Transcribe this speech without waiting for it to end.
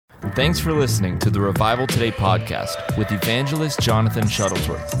Thanks for listening to the Revival Today podcast with evangelist Jonathan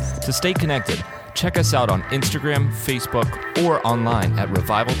Shuttlesworth. To stay connected, check us out on Instagram, Facebook, or online at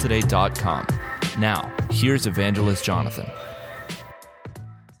revivaltoday.com. Now, here's evangelist Jonathan.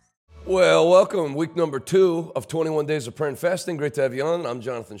 Well, welcome. Week number 2 of 21 Days of Prayer and Fasting. Great to have you on. I'm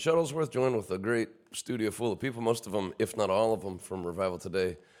Jonathan Shuttlesworth, joined with a great studio full of people, most of them, if not all of them, from Revival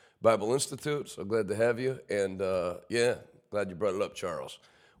Today Bible Institute. So glad to have you. And glad you brought it up, Charles.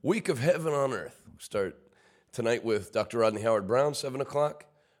 Week of Heaven on Earth. We start tonight with Dr. Rodney Howard-Browne, 7 o'clock.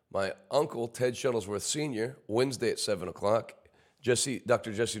 My uncle, Ted Shuttlesworth Sr., Wednesday at 7 o'clock.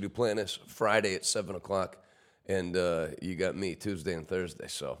 Dr. Jesse Duplantis, Friday at 7 o'clock. And you got me, Tuesday and Thursday.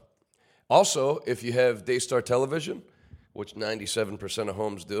 So, also, if you have Daystar Television, which 97% of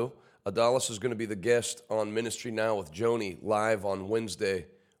homes do, Adalis is going to be the guest on Ministry Now with Joni live on Wednesday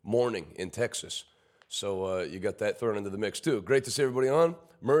morning in Texas. So you got that thrown into the mix too. Great to see everybody on.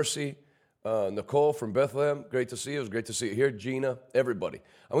 Mercy, Nicole from Bethlehem, great to see you. It was great to see you here. Gina, everybody.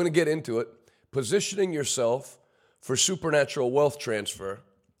 I'm going to get into it. Positioning yourself for supernatural wealth transfer,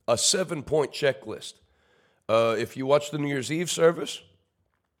 a 7-point checklist. If you watch the New Year's Eve service,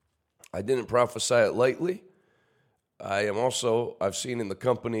 I didn't prophesy it lightly. I've seen in the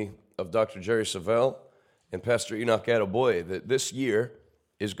company of Dr. Jerry Savelle and Pastor Enoch Attaboy that this year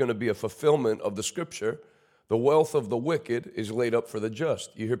is going to be a fulfillment of the scripture. The wealth of the wicked is laid up for the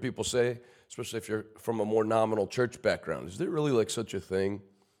just. You hear people say, especially if you're from a more nominal church background, is there really like such a thing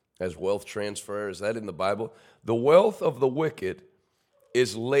as wealth transfer? Is that in the Bible? The wealth of the wicked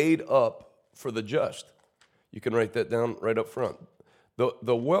is laid up for the just. You can write that down right up front.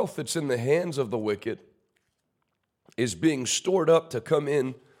 The wealth that's in the hands of the wicked is being stored up to come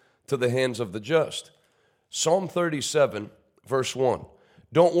in to the hands of the just. Psalm 37, verse 1.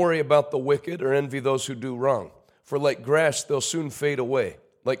 Don't worry about the wicked or envy those who do wrong, for like grass they'll soon fade away.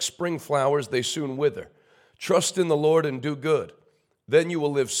 Like spring flowers they soon wither. Trust in the Lord and do good. Then you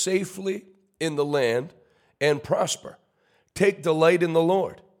will live safely in the land and prosper. Take delight in the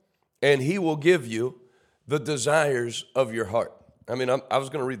Lord, and he will give you the desires of your heart. I was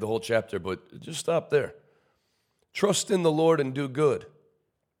going to read the whole chapter, but just stop there. Trust in the Lord and do good.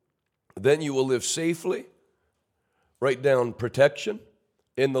 Then you will live safely. Write down protection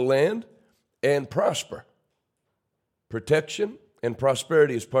in the land and prosper. Protection and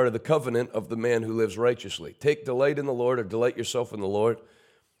prosperity is part of the covenant of the man who lives righteously. Take delight in the Lord, or delight yourself in the Lord.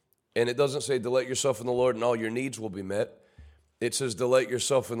 And it doesn't say delight yourself in the Lord and all your needs will be met. It says delight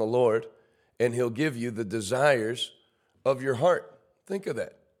yourself in the Lord and he'll give you the desires of your heart. Think of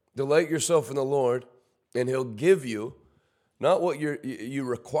that. Delight yourself in the Lord and he'll give you not what you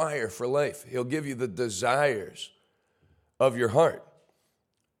require for life. He'll give you the desires of your heart.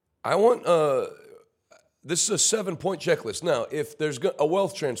 This is a 7-point checklist. Now, if there's a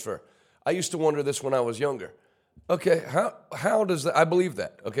wealth transfer, I used to wonder this when I was younger. Okay, how does that, I believe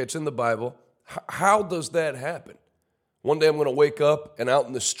that. Okay, it's in the Bible. How does that happen? One day I'm going to wake up and out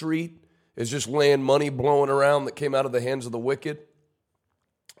in the street is just laying money blowing around that came out of the hands of the wicked.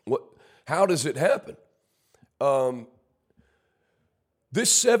 How does it happen?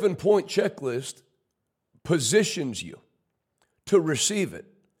 This 7-point checklist positions you to receive it.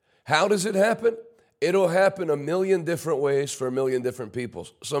 How does it happen? It'll happen a million different ways for a million different people.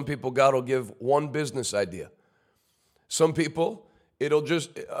 Some people, God will give one business idea. Some people, it'll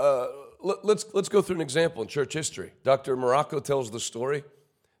just, let's go through an example in church history. Dr. Morocco tells the story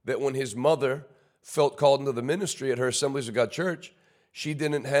that when his mother felt called into the ministry at her Assemblies of God church, she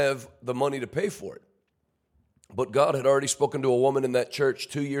didn't have the money to pay for it. But God had already spoken to a woman in that church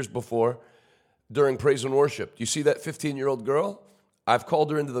 2 years before during praise and worship. You see that 15-year-old girl? I've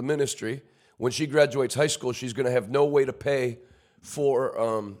called her into the ministry. When she graduates high school, she's going to have no way to pay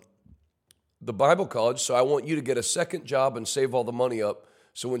for the Bible college, so I want you to get a second job and save all the money up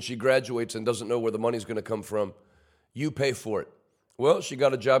so when she graduates and doesn't know where the money's going to come from, you pay for it. Well, she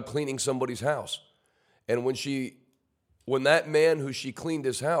got a job cleaning somebody's house. And when that man who she cleaned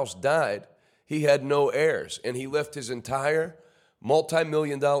his house died, he had no heirs, and he left his entire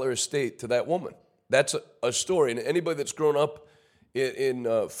multi-million-dollar estate to that woman. That's a story. And anybody that's grown up in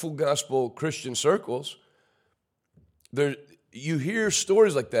full gospel Christian circles, you hear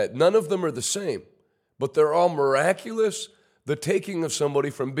stories like that. None of them are the same, but they're all miraculous, the taking of somebody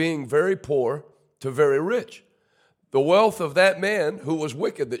from being very poor to very rich. The wealth of that man who was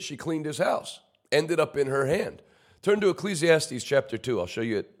wicked that she cleaned his house ended up in her hand. Turn to Ecclesiastes chapter 2. I'll show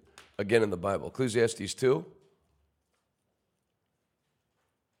you it again in the Bible. Ecclesiastes 2.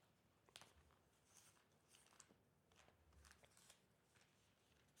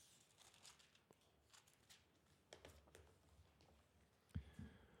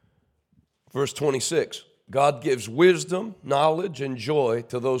 Verse 26, God gives wisdom, knowledge, and joy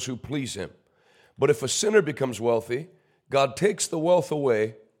to those who please him. But if a sinner becomes wealthy, God takes the wealth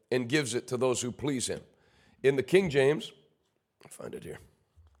away and gives it to those who please him. In the King James, I'll find it here.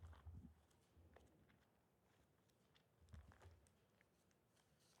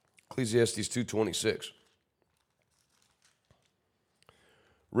 Ecclesiastes 2:26.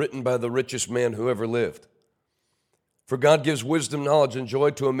 Written by the richest man who ever lived. For God gives wisdom, knowledge, and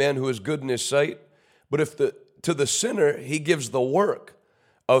joy to a man who is good in his sight. But to the sinner, he gives the work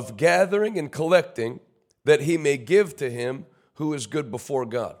of gathering and collecting that he may give to him who is good before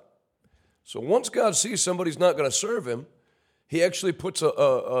God. So once God sees somebody's not going to serve him, he actually puts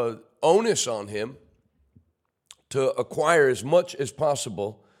a onus on him to acquire as much as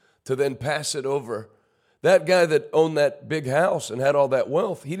possible to then pass it over. That guy that owned that big house and had all that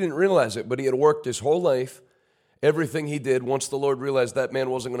wealth, he didn't realize it, but he had worked his whole life. Everything he did, once the Lord realized that man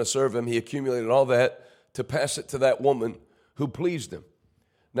wasn't going to serve him, he accumulated all that to pass it to that woman who pleased him.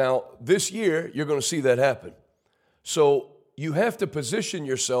 Now, this year, you're going to see that happen. So you have to position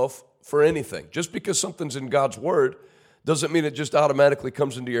yourself for anything. Just because something's in God's word doesn't mean it just automatically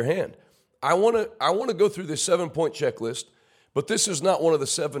comes into your hand. I want to go through this 7-point checklist, but this is not one of the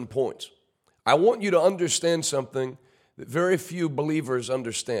 7 points. I want you to understand something that very few believers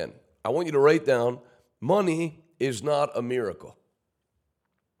understand. I want you to write down, money is not a miracle.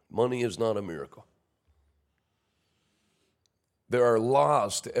 Money is not a miracle. There are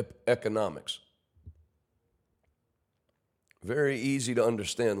laws to economics. Very easy to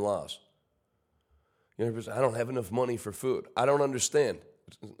understand laws. You know, I don't have enough money for food. I don't understand.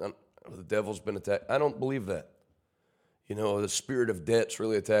 The devil's been attacked. I don't believe that. You know, the spirit of debt's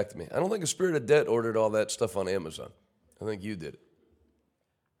really attacked me. I don't think the spirit of debt ordered all that stuff on Amazon. I think you did it.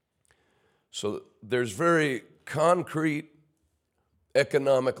 So there's very concrete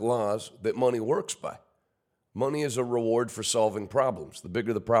economic laws that money works by. Money is a reward for solving problems. The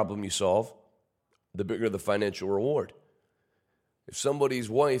bigger the problem you solve, the bigger the financial reward. If somebody's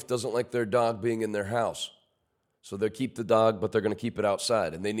wife doesn't like their dog being in their house, so they keep the dog, but they're going to keep it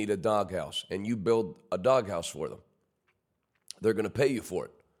outside, and they need a dog house, and you build a dog house for them, they're going to pay you for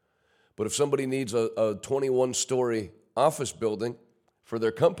it. But if somebody needs a 21-story office building for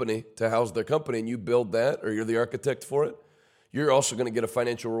their company to house their company, and you build that, or you're the architect for it, you're also going to get a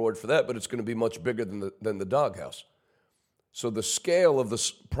financial reward for that, but it's going to be much bigger than the doghouse. So the scale of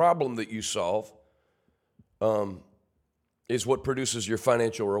the problem that you solve is what produces your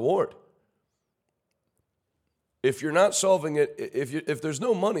financial reward. If you're not solving it, if there's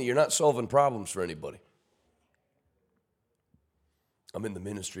no money, you're not solving problems for anybody. I'm in the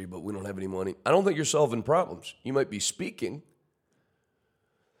ministry, but we don't have any money. I don't think you're solving problems. You might be speaking.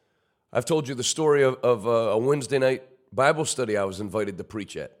 I've told you the story of a Wednesday night Bible study I was invited to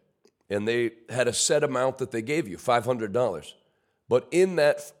preach at. And they had a set amount that they gave you, $500. But in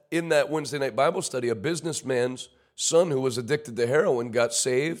that Wednesday night Bible study, a businessman's son who was addicted to heroin got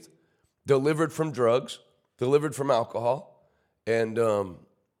saved, delivered from drugs, delivered from alcohol. And the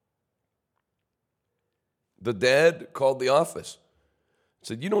dad called the office.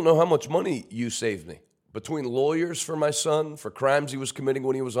 Said, "You don't know how much money you saved me. Between lawyers for my son, for crimes he was committing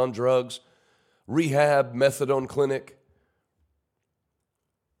when he was on drugs, rehab, methadone clinic.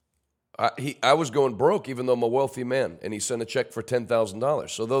 I was going broke even though I'm a wealthy man." And he sent a check for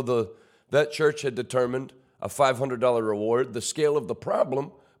 $10,000. So though that church had determined a $500 reward, the scale of the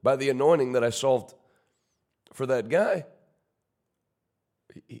problem by the anointing that I solved for that guy,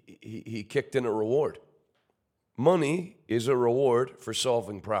 he kicked in a reward. Money is a reward for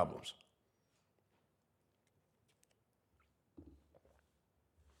solving problems.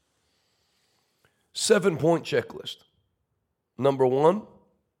 Seven-point checklist. Number one,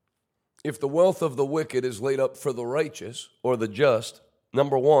 if the wealth of the wicked is laid up for the righteous or the just,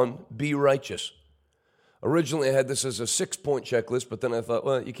 number one, be righteous. Originally, I had this as a 6-point checklist, but then I thought,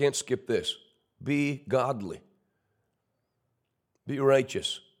 well, you can't skip this. Be godly. Be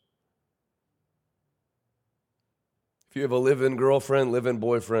righteous. If you have a live-in girlfriend, live-in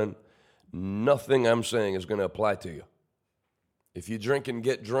boyfriend, nothing I'm saying is going to apply to you. If you drink and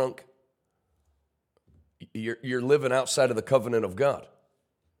get drunk, you're living outside of the covenant of God.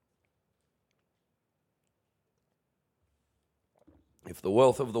 If the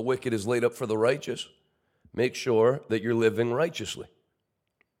wealth of the wicked is laid up for the righteous, make sure that you're living righteously.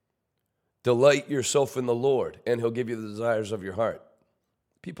 Delight yourself in the Lord, and He'll give you the desires of your heart.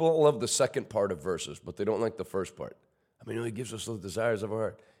 People love the second part of verses, but they don't like the first part. I mean, He gives us the desires of our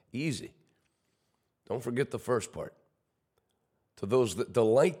heart. Easy. Don't forget the first part. To those that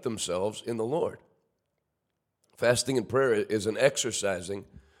delight themselves in the Lord. Fasting and prayer is an exercising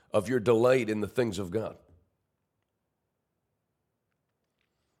of your delight in the things of God.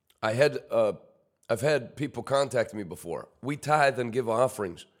 I've had people contact me before. We tithe and give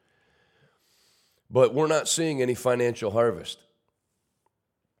offerings, but we're not seeing any financial harvest.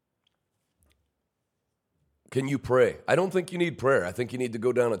 Can you pray? I don't think you need prayer. I think you need to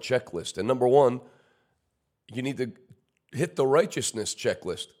go down a checklist. And number one, you need to hit the righteousness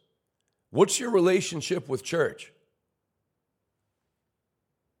checklist. What's your relationship with church?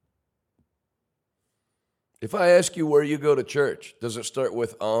 If I ask you where you go to church, does it start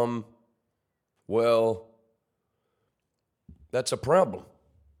with, well, that's a problem.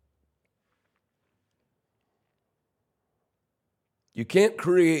 You can't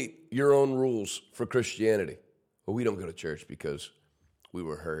create your own rules for Christianity. Well, we don't go to church because we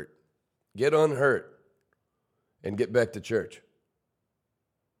were hurt. Get unhurt and get back to church.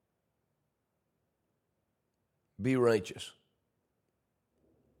 Be righteous.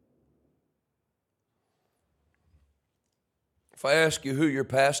 If I ask you who your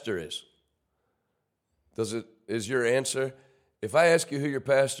pastor is your answer? If I ask you who your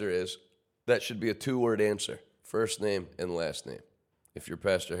pastor is, that should be a 2-word answer. First name and last name. If your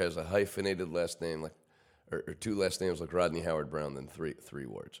pastor has a hyphenated last name, or 2 last names like Rodney Howard Brown, then three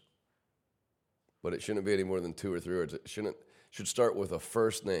words. But it shouldn't be any more than 2 or 3 words. It should start with a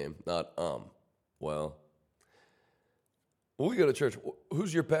first name, not Well, when we go to church,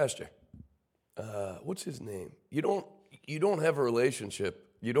 who's your pastor? What's his name? You don't have a relationship.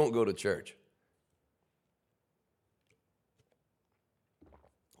 You don't go to church.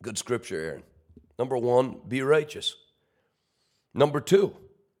 Good scripture, Aaron. Number 1, be righteous. Number 2,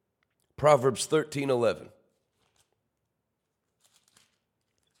 Proverbs 13:11.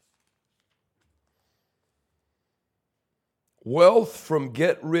 Wealth from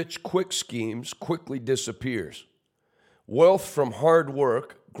get-rich-quick schemes quickly disappears. Wealth from hard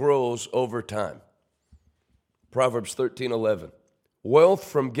work grows over time. Proverbs 13:11. Wealth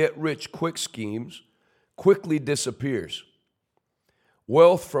from get-rich-quick schemes quickly disappears.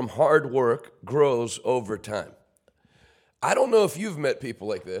 Wealth from hard work grows over time. I don't know if you've met people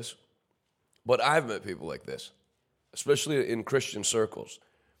like this, but I've met people like this, especially in Christian circles.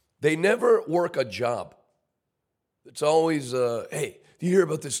 They never work a job. It's always, hey, do you hear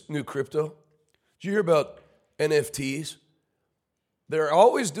about this new crypto? Did you hear about NFTs? They're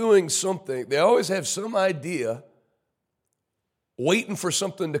always doing something. They always have some idea waiting for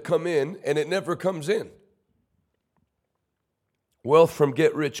something to come in, and it never comes in. Wealth from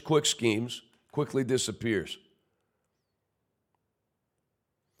get-rich-quick schemes quickly disappears.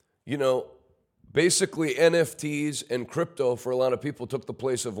 You know, basically NFTs and crypto for a lot of people took the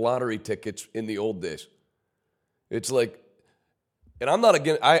place of lottery tickets in the old days. It's like, and I'm not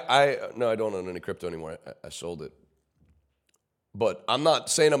against, I don't own any crypto anymore. I sold it. But I'm not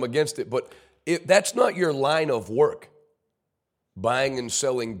saying I'm against it, but that's not your line of work. Buying and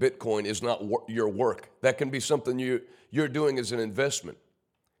selling Bitcoin is not your work. That can be something you're doing as an investment.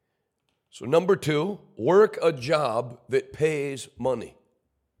 So number 2, work a job that pays money.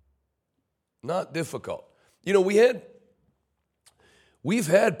 Not difficult. You know, we've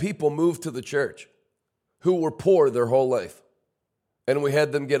had people move to the church who were poor their whole life, and we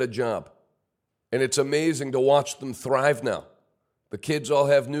had them get a job. And it's amazing to watch them thrive now. The kids all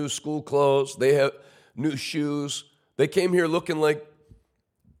have new school clothes. They have new shoes. They came here looking like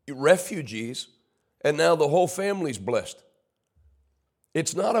refugees, and now the whole family's blessed.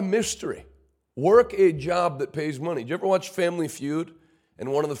 It's not a mystery. Work a job that pays money. Do you ever watch Family Feud,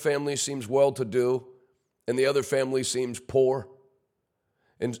 and one of the families seems well-to-do, and the other family seems poor?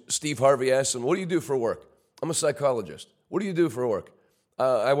 And Steve Harvey asks them, what do you do for work? I'm a psychologist. What do you do for work?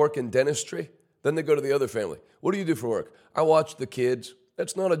 I work in dentistry. Then they go to the other family. What do you do for work? I watch the kids.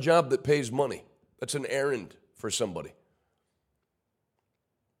 That's not a job that pays money. That's an errand for somebody.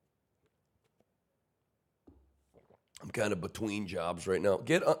 I'm kind of between jobs right now.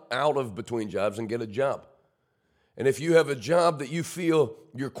 Get out of between jobs and get a job. And if you have a job that you feel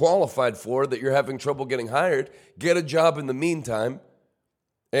you're qualified for, that you're having trouble getting hired, get a job in the meantime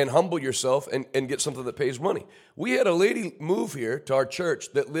and humble yourself and get something that pays money. We had a lady move here to our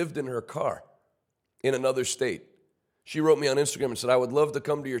church that lived in her car in another state. She wrote me on Instagram and said, I would love to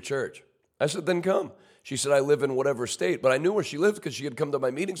come to your church. I said, then come. She said, I live in whatever state. But I knew where she lived because she had come to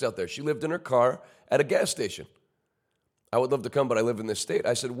my meetings out there. She lived in her car at a gas station. I would love to come, but I live in this state.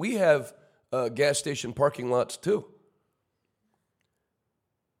 I said, we have gas station parking lots too.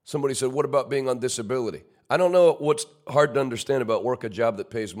 Somebody said, what about being on disability? I don't know what's hard to understand about work a job that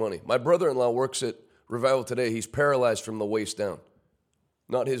pays money. My brother-in-law works at Revival Today. He's paralyzed from the waist down.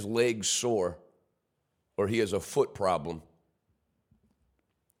 Not his legs sore or he has a foot problem.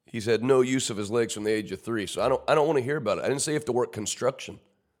 He's had no use of his legs from the age of 3, so I don't want to hear about it. I didn't say you have to work construction.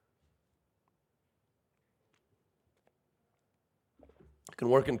 You can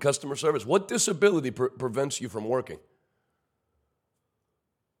work in customer service. What disability prevents you from working?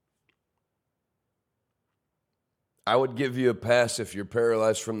 I would give you a pass if you're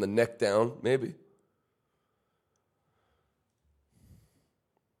paralyzed from the neck down, maybe.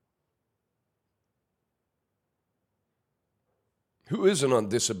 Who isn't on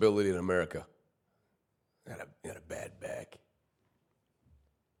disability in America? Got a bad back.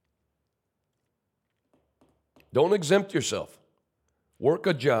 Don't exempt yourself. Work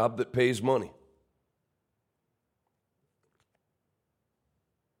a job that pays money.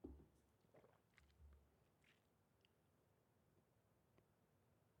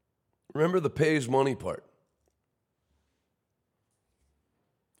 Remember the pays money part.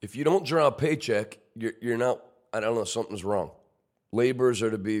 If you don't draw a paycheck, you're not, I don't know, something's wrong. Laborers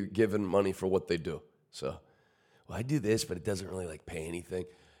are to be given money for what they do. So, well, I do this, but it doesn't really pay anything.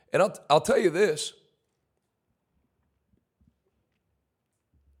 And I'll tell you this.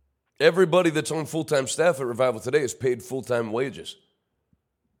 Everybody that's on full-time staff at Revival Today is paid full-time wages.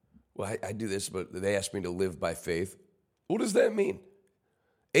 Well, I do this, but they asked me to live by faith. What does that mean?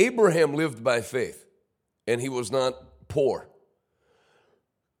 Abraham lived by faith, and he was not poor.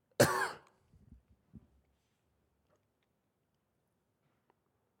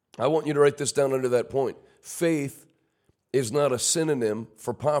 I want you to write this down under that point. Faith is not a synonym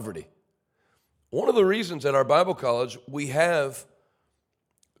for poverty. One of the reasons at our Bible college we have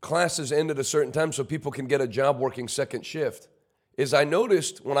classes end at a certain time so people can get a job working second shift is I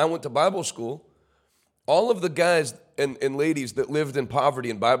noticed when I went to Bible school, all of the guys and ladies that lived in poverty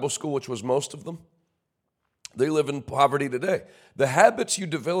in Bible school, which was most of them, they live in poverty today. The habits you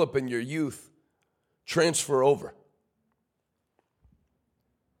develop in your youth transfer over.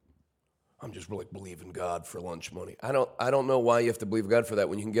 I'm just believing God for lunch money. I don't know why you have to believe God for that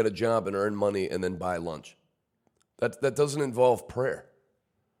when you can get a job and earn money and then buy lunch. That doesn't involve prayer.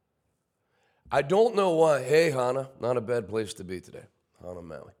 I don't know why. Hey, Hannah, not a bad place to be today. Hannah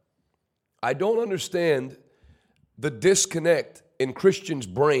Malley. I don't understand the disconnect in Christians'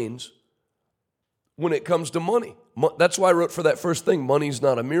 brains when it comes to money. That's why I wrote for that first thing, money's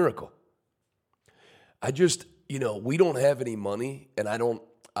not a miracle. I just, we don't have any money, and I don't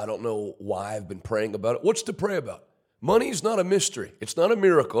know why I've been praying about it. What's to pray about? Money's not a mystery. It's not a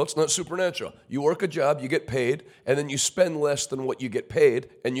miracle. It's not supernatural. You work a job, you get paid, and then you spend less than what you get paid,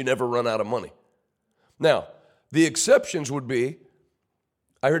 and you never run out of money. Now, the exceptions would be,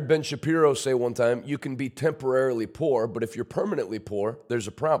 I heard Ben Shapiro say one time, you can be temporarily poor, but if you're permanently poor, there's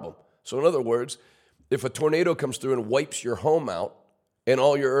a problem. So in other words, if a tornado comes through and wipes your home out and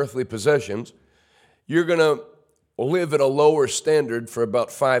all your earthly possessions, you're going to live at a lower standard for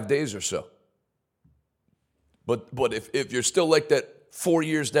about 5 days or so. But if you're still like that 4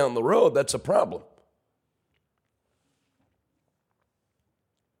 years down the road, that's a problem.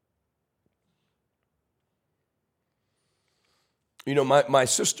 My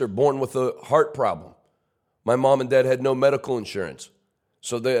sister, born with a heart problem. My mom and dad had no medical insurance.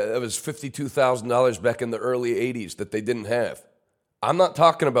 So that was $52,000 back in the early 80s that they didn't have. I'm not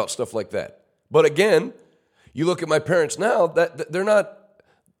talking about stuff like that. But again, you look at my parents now, that they're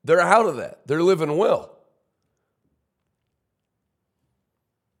out of that. They're living well.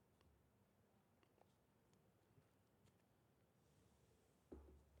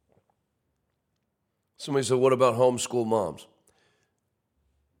 Somebody said, what about homeschool moms?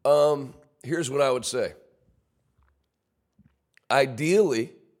 Here's what I would say.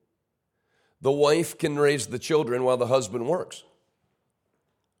 Ideally, the wife can raise the children while the husband works.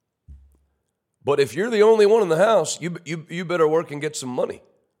 But if you're the only one in the house, you better work and get some money.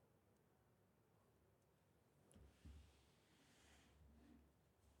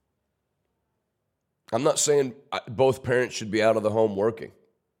 I'm not saying both parents should be out of the home working.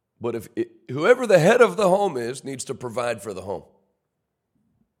 But whoever the head of the home is needs to provide for the home.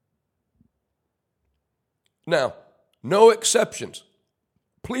 Now, no exceptions.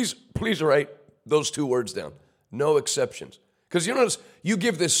 Please write those 2 words down. No exceptions. Because you notice, you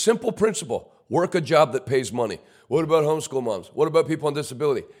give this simple principle, work a job that pays money. What about homeschool moms? What about people on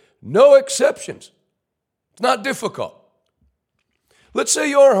disability? No exceptions. It's not difficult. Let's say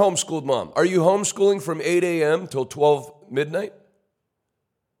you're a homeschooled mom. Are you homeschooling from 8 a.m. till 12 midnight?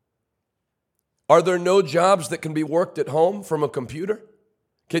 Are there no jobs that can be worked at home from a computer?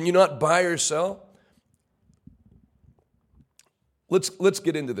 Can you not buy or sell? Let's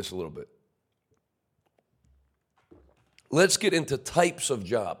get into this a little bit. Let's get into types of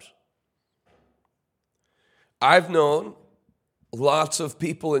jobs. I've known lots of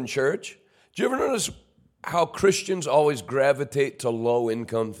people in church. Do you ever notice how Christians always gravitate to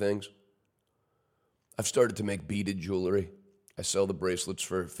low-income things? I've started to make beaded jewelry. I sell the bracelets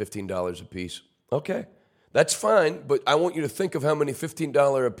for $15 a piece. Okay, that's fine, but I want you to think of how many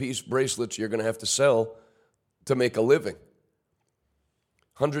 $15 a piece bracelets you're going to have to sell to make a living.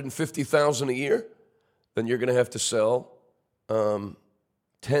 $150,000 a year, then you're going to have to sell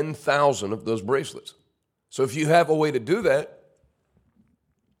 10,000 of those bracelets. So if you have a way to do that,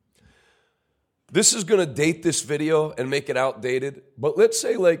 this is going to date this video and make it outdated, but let's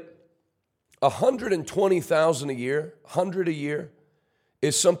say like 120,000 a year, 100 a year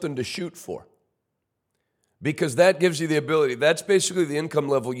is something to shoot for. Because that gives you the ability, that's basically the income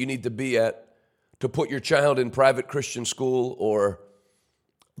level you need to be at to put your child in private Christian school or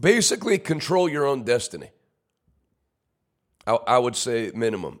basically control your own destiny. I would say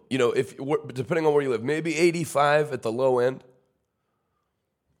minimum. You know, if depending on where you live, maybe 85 at the low end.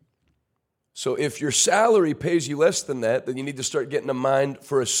 So if your salary pays you less than that, then you need to start getting a mind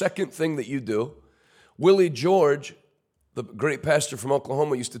for a second thing that you do. Willie George, the great pastor from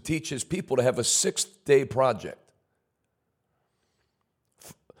Oklahoma, used to teach his people to have a 6-day project.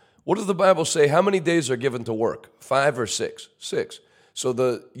 What does the Bible say? How many days are given to work? 5 or 6? 6. So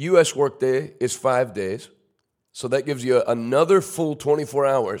the U.S. workday is 5 days. So that gives you another full 24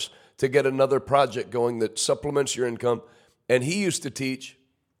 hours to get another project going that supplements your income. And he used to teach,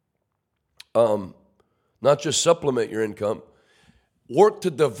 not just supplement your income, work to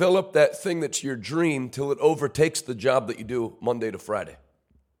develop that thing that's your dream till it overtakes the job that you do Monday to Friday.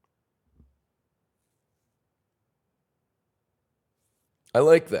 I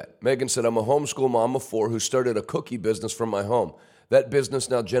like that. Megan said, I'm a homeschool mom of 4 who started a cookie business from my home. That business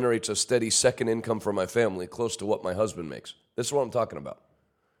now generates a steady second income for my family, close to what my husband makes. This is what I'm talking about.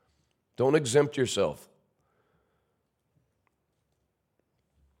 Don't exempt yourself.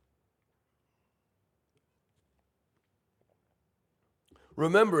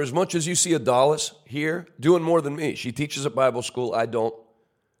 Remember, as much as you see Adalis here doing more than me, she teaches at Bible school, I don't.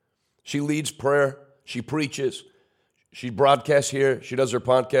 She leads prayer, she preaches, she broadcasts here, she does her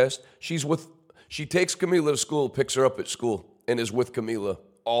podcast. She takes Camila to school, picks her up at school, and is with Camila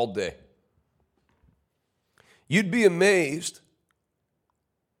all day. You'd be amazed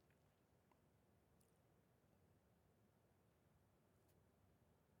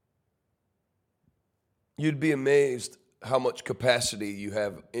how much capacity you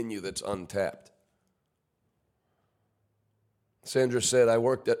have in you that's untapped. Sandra said, I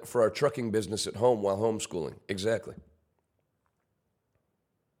worked for our trucking business at home while homeschooling. Exactly.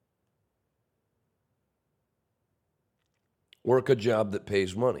 Work a job that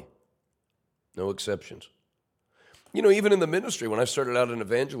pays money. No exceptions. You know, even in the ministry, when I started out in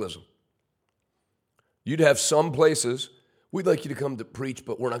evangelism, you'd have some places, we'd like you to come to preach,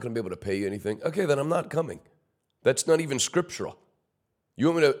 but we're not going to be able to pay you anything. Okay, then I'm not coming. That's not even scriptural.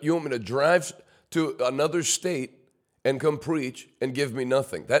 You want me to drive to another state and come preach and give me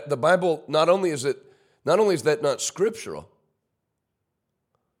nothing? That the Bible not only is that not scriptural,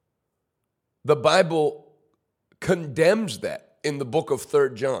 the Bible condemns that in the book of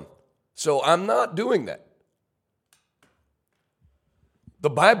 3 John. So I'm not doing that. The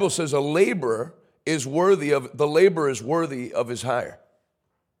Bible says a laborer is worthy of his hire.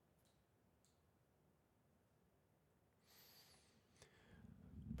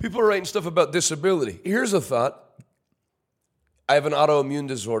 People are writing stuff about disability. Here's a thought. I have an autoimmune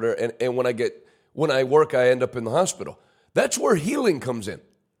disorder, and when I work, I end up in the hospital. That's where healing comes in.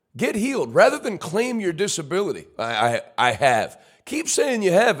 Get healed. Rather than claim your disability, I have. Keep saying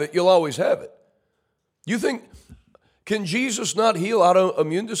you have it, you'll always have it. You think, can Jesus not heal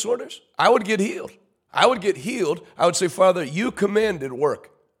autoimmune disorders? I would get healed. I would say, Father, you commanded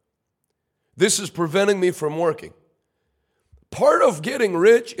work. This is preventing me from working. Part of getting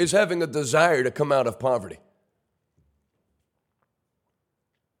rich is having a desire to come out of poverty.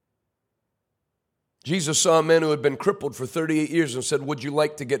 Jesus saw a man who had been crippled for 38 years and said, would you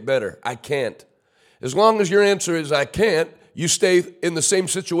like to get better? I can't. As long as your answer is I can't, you stay in the same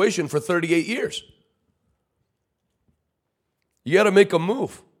situation for 38 years. You got to make a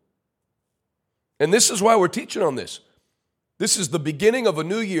move. And this is why we're teaching on this. This is the beginning of a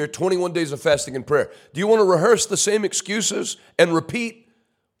new year, 21 days of fasting and prayer. Do you want to rehearse the same excuses and repeat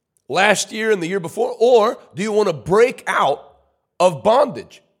last year and the year before? Or do you want to break out of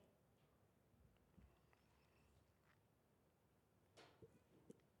bondage?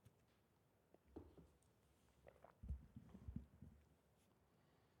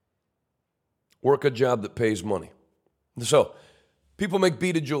 Work a job that pays money. So, people make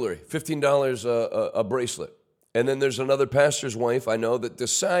beaded jewelry, $15 a bracelet. And then there's another pastor's wife I know that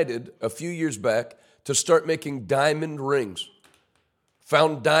decided a few years back to start making diamond rings.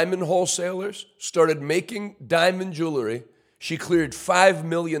 Found diamond wholesalers, started making diamond jewelry. She cleared $5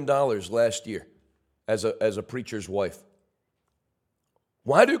 million last year as a preacher's wife.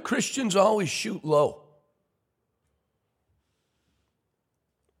 Why do Christians always shoot low?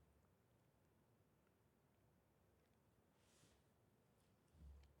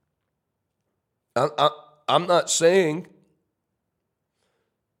 I'm not saying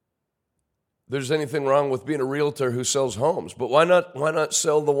there's anything wrong with being a realtor who sells homes, but why not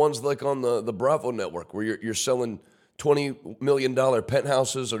sell the ones like on the Bravo network where you're selling $20 million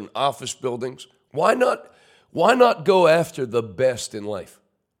penthouses and office buildings? Why not go after the best in life?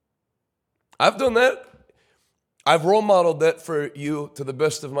 I've done that. I've role modeled that for you to the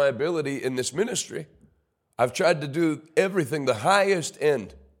best of my ability in this ministry. I've tried to do everything the highest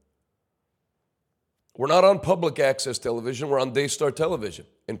end. We're not on public access television. We're on Daystar Television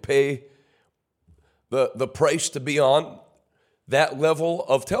and pay the price to be on that level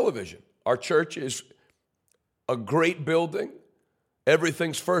of television. Our church is a great building.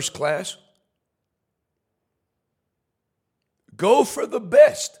 Everything's first class. Go for the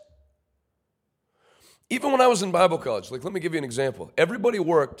best. Even when I was in Bible college, let me give you an example. Everybody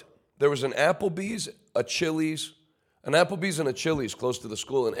worked. There was an Applebee's, a Chili's, and a Chili's close to the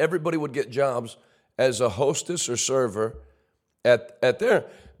school, and everybody would get jobs as a hostess or server at there.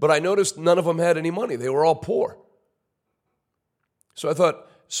 But I noticed none of them had any money. They were all poor. So I thought,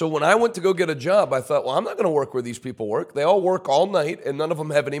 when I went to go get a job, I thought, well, I'm not going to work where these people work. They all work all night, and none of them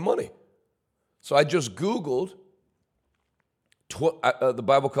have any money. So I just Googled. The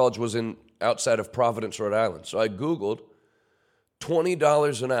Bible college was outside of Providence, Rhode Island. So I Googled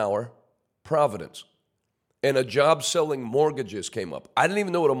 $20 an hour, Providence. And a job selling mortgages came up. I didn't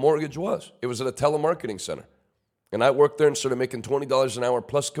even know what a mortgage was. It was at a telemarketing center. And I worked there and started making $20 an hour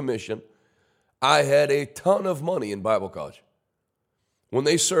plus commission. I had a ton of money in Bible college. When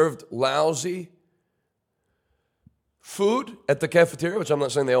they served lousy food at the cafeteria, which I'm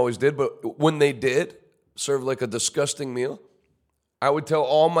not saying they always did, but when they did serve like a disgusting meal, I would tell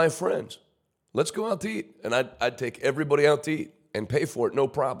all my friends, let's go out to eat. And I'd take everybody out to eat and pay for it, no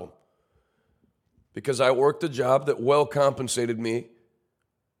problem. Because I worked a job that well compensated me.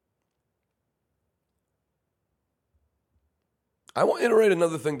 I want you to write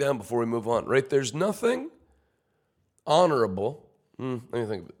another thing down before we move on, right? There's nothing honorable. Let me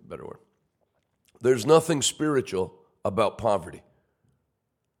think of a better word. There's nothing spiritual about poverty.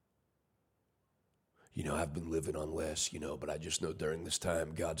 I've been living on less, but I just know during this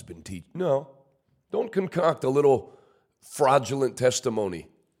time God's been teaching. No, don't concoct a little fraudulent testimony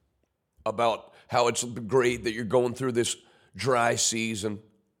about how it's great that you're going through this dry season.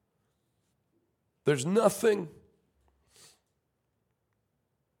 There's nothing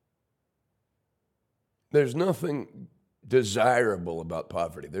desirable about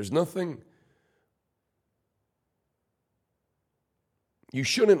poverty. There's nothing, you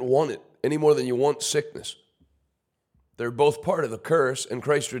shouldn't want it any more than you want sickness. They're both part of the curse, and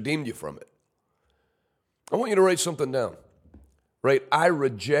Christ redeemed you from it. I want you to write something down. Right? I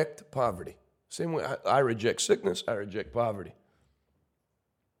reject poverty. Same way I reject sickness, I reject poverty.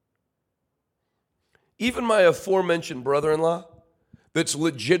 Even my aforementioned brother-in-law that's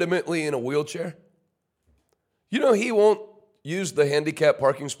legitimately in a wheelchair, he won't use the handicap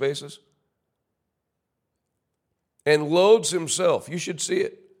parking spaces and loads himself. You should see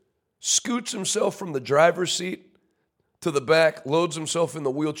it. Scoots himself from the driver's seat to the back, loads himself in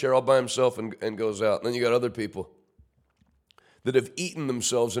the wheelchair all by himself and goes out. And then you got other people that have eaten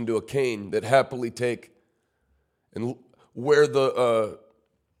themselves into a cane that happily take and wear the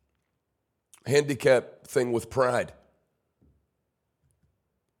handicap thing with pride.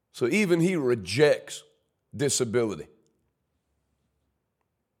 So even he rejects disability.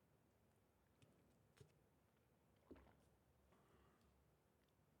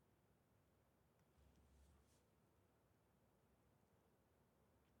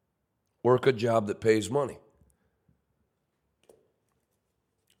 Work a job that pays money.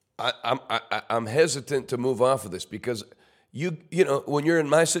 I'm hesitant to move off of this because you know when you're in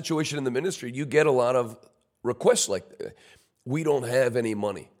my situation in the ministry, you get a lot of requests like that. We don't have any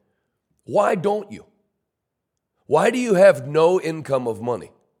money. Why don't you? Why do you have no income of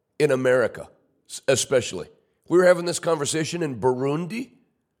money in America, especially? We were having this conversation in Burundi.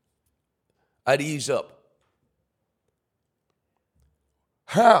 I'd ease up.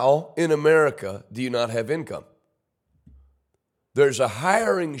 How in America do you not have income? There's a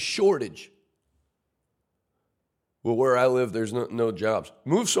hiring shortage. Well, where I live, there's no jobs.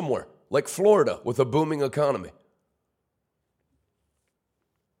 Move somewhere, like Florida, with a booming economy.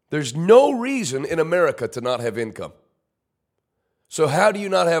 There's no reason in America to not have income. So how do you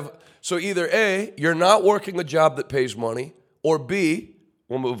not have, so either A, you're not working a job that pays money, or B,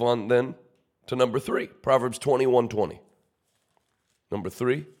 we'll move on then to number 3, Proverbs 21:20. Number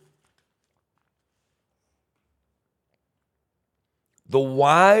 3, the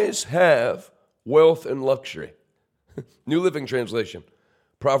wise have wealth and luxury. New Living Translation,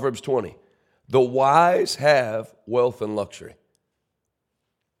 Proverbs 20. The wise have wealth and luxury.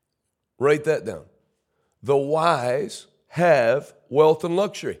 Write that down. The wise have wealth and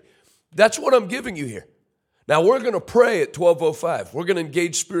luxury. That's what I'm giving you here. Now, we're going to pray at 12:05. We're going to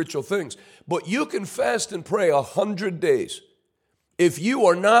engage spiritual things. But you can fast and pray 100 days. If you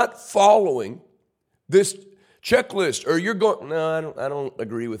are not following this checklist, or you're going, no, I don't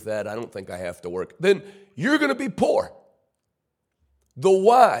agree with that. I don't think I have to work. Then you're going to be poor. The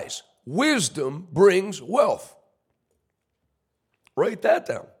wise, wisdom brings wealth. Write that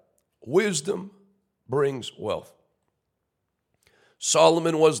down. Wisdom brings wealth.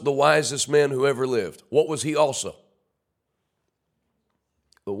 Solomon was the wisest man who ever lived. What was he also?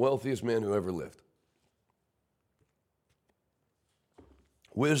 The wealthiest man who ever lived.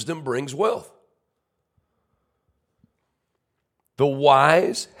 Wisdom brings wealth. The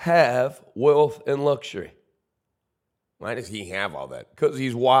wise have wealth and luxury. Why does he have all that? Because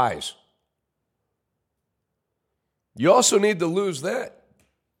he's wise. You also need to lose that.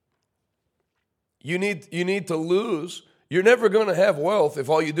 You need to lose. You're never going to have wealth if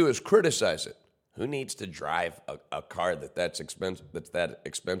all you do is criticize it. Who needs to drive a car that's expensive?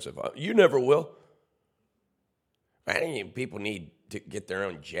 You never will. Why do people need to get their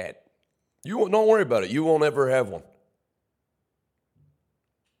own jet? You don't worry about it. You won't ever have one.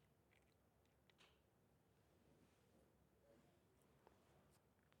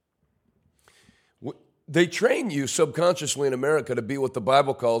 They train you subconsciously in America to be what the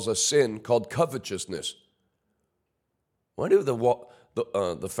Bible calls a sin called covetousness. Why do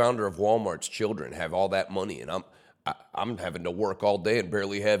the founder of Walmart's children have all that money and I'm having to work all day and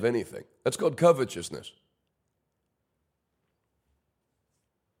barely have anything? That's called covetousness.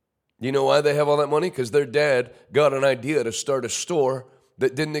 You know why they have all that money? Because their dad got an idea to start a store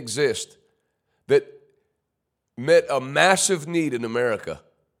that didn't exist, that met a massive need in America,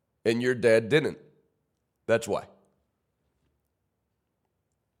 and your dad didn't. That's why.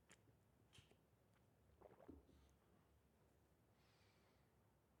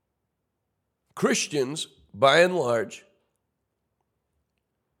 Christians, by and large,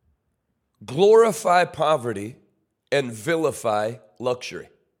 glorify poverty and vilify luxury.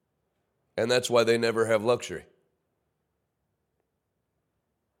 And that's why they never have luxury.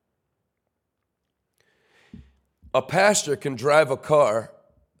 A pastor can drive a car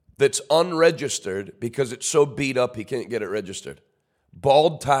that's unregistered because it's so beat up he can't get it registered.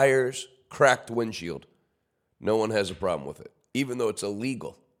 Bald tires, cracked windshield. No one has a problem with it, even though it's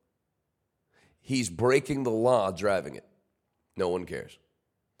illegal. He's breaking the law driving it. No one cares.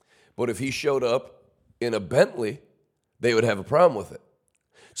 But if he showed up in a Bentley, they would have a problem with it.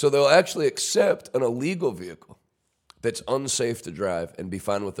 So they'll actually accept an illegal vehicle that's unsafe to drive and be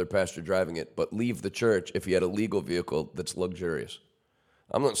fine with their pastor driving it, but leave the church if he had a legal vehicle that's luxurious.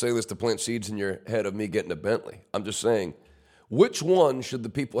 I'm not saying this to plant seeds in your head of me getting a Bentley. I'm just saying, which one should the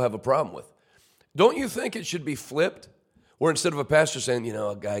people have a problem with? Don't you think it should be flipped? Where instead of a pastor saying,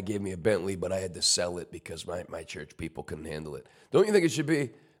 a guy gave me a Bentley, but I had to sell it because my church people couldn't handle it. Don't you think it should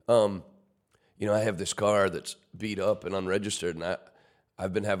be, I have this car that's beat up and unregistered, and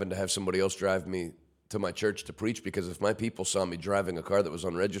I've been having to have somebody else drive me to my church to preach because if my people saw me driving a car that was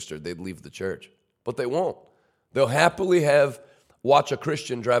unregistered, they'd leave the church. But they won't. They'll happily watch a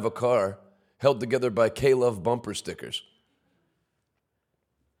Christian drive a car held together by K-Love bumper stickers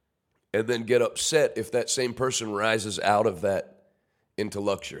and then get upset if that same person rises out of that into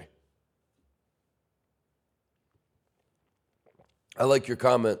luxury. I like your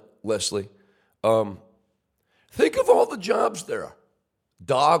comment, Leslie. Think of all the jobs there are.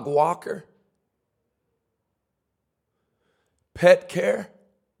 Dog walker, pet care,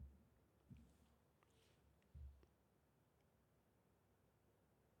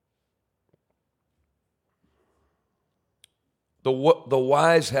 the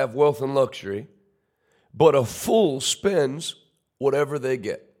wise have wealth and luxury, but a fool spends whatever they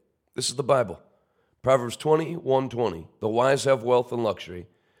get. This is the Bible. Proverbs 21:20. The wise have wealth and luxury,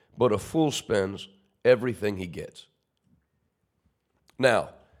 but a fool spends everything he gets. Now,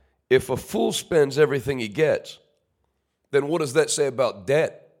 if a fool spends everything he gets, then what does that say about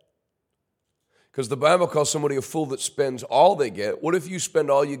debt? Because the Bible calls somebody a fool that spends all they get. What if you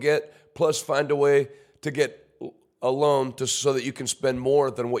spend all you get plus find a way to get a loan so that you can spend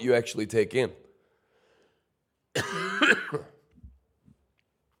more than what you actually take in.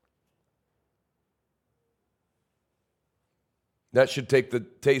 That should take the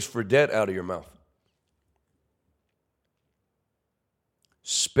taste for debt out of your mouth.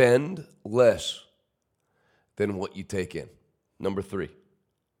 Spend less than what you take in. Number 3.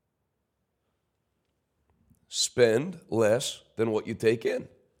 Spend less than what you take in.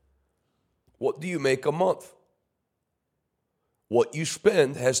 What do you make a month? What you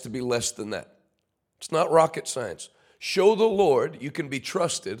spend has to be less than that. It's not rocket science. Show the Lord you can be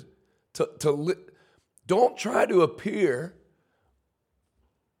trusted don't try to appear.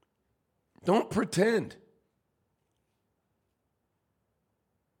 Don't pretend.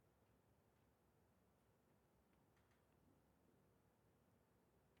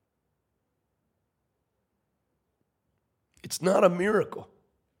 It's not a miracle.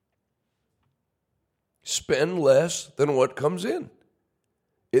 Spend less than what comes in.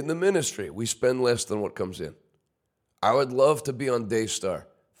 In the ministry, we spend less than what comes in. I would love to be on Daystar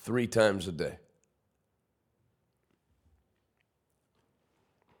 3 times a day.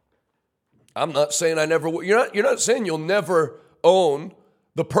 I'm not saying I never will. You're not saying you'll never own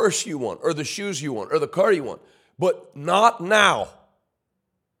the purse you want or the shoes you want or the car you want, but not now.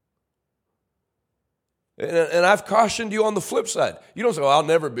 And I've cautioned you on the flip side. You don't say, I'll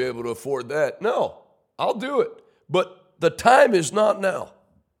never be able to afford that. No, I'll do it. But the time is not now.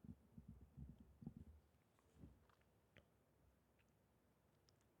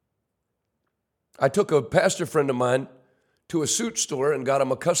 I took a pastor friend of mine to a suit store and got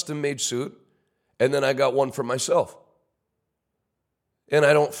him a custom-made suit, and then I got one for myself. And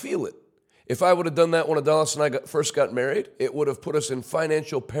I don't feel it. If I would have done that when Adalis and I first got married, it would have put us in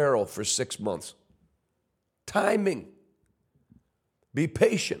financial peril for 6 months. Timing. Be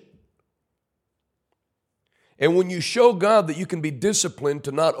patient. And when you show God that you can be disciplined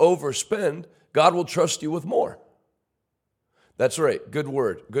to not overspend, God will trust you with more. That's right. Good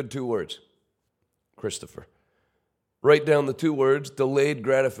word. Good 2 words. Christopher. Write down the 2 words, delayed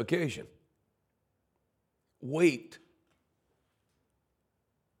gratification. Wait.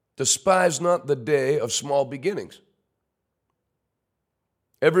 Despise not the day of small beginnings.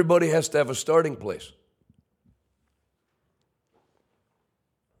 Everybody has to have a starting place.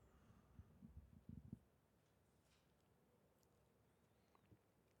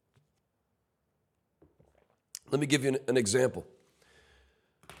 Let me give you an example.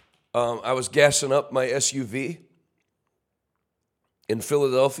 I was gassing up my SUV in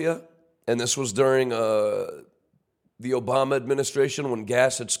Philadelphia, and this was during the Obama administration when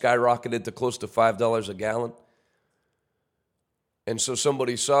gas had skyrocketed to close to $5 a gallon. And so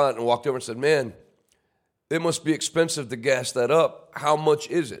somebody saw it and walked over and said, man, it must be expensive to gas that up. How much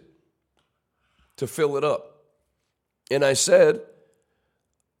is it to fill it up? And I said,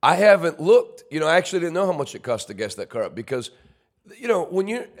 I haven't looked. I actually didn't know how much it cost to gas that car up because, when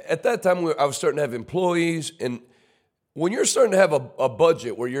you're at that time, I was starting to have employees, and when you're starting to have a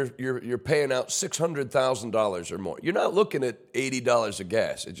budget where you're paying out $600,000 or more, you're not looking at $80 of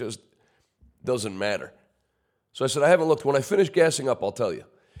gas. It just doesn't matter. So I said, I haven't looked. When I finish gassing up, I'll tell you.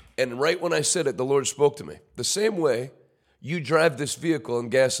 And right when I said it, the Lord spoke to me. The same way you drive this vehicle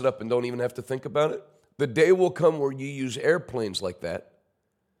and gas it up and don't even have to think about it, the day will come where you use airplanes like that.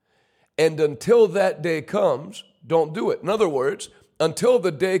 And until that day comes, don't do it. In other words, until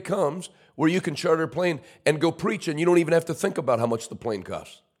the day comes where you can charter a plane and go preach and you don't even have to think about how much the plane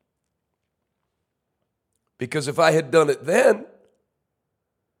costs. Because if I had done it then,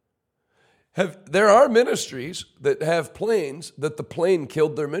 there are ministries that have planes that the plane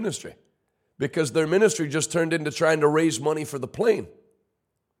killed their ministry because their ministry just turned into trying to raise money for the plane.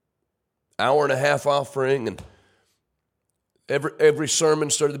 1.5 hour offering, and every sermon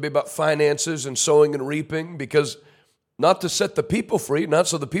started to be about finances and sowing and reaping because not to set the people free, not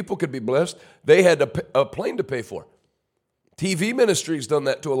so the people could be blessed, they had a plane to pay for. TV ministry's done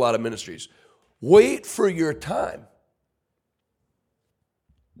that to a lot of ministries. Wait for your time.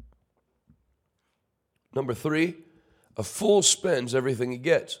 Number 3, a fool spends everything he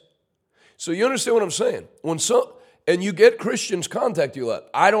gets. So you understand what I'm saying? And you get Christians contact you a lot.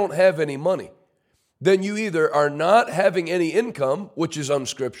 I don't have any money. Then you either are not having any income, which is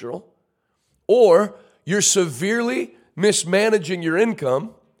unscriptural, or you're severely mismanaging your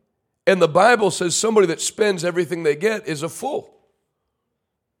income, and the Bible says somebody that spends everything they get is a fool.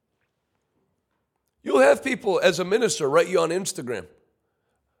 You'll have people as a minister write you on Instagram,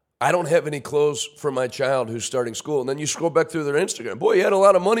 I don't have any clothes for my child who's starting school. And then you scroll back through their Instagram. Boy, you had a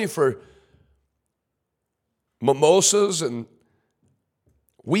lot of money for mimosas and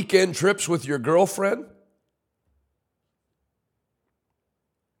weekend trips with your girlfriend.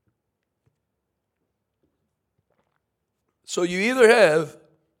 So you either have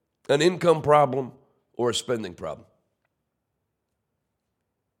an income problem or a spending problem.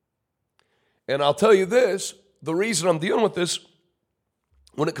 And I'll tell you this, the reason I'm dealing with this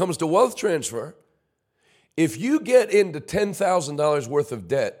when it comes to wealth transfer, if you get into $10,000 worth of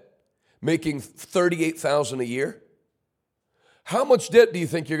debt, making $38,000 a year, how much debt do you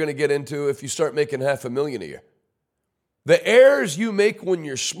think you're going to get into if you start making $500,000 a year? The errors you make when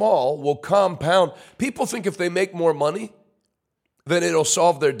you're small will compound. People think if they make more money, then it'll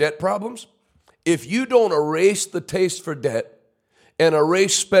solve their debt problems. If you don't erase the taste for debt and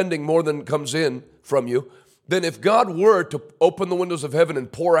erase spending more than comes in from you, then if God were to open the windows of heaven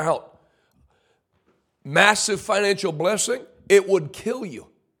and pour out massive financial blessing, it would kill you.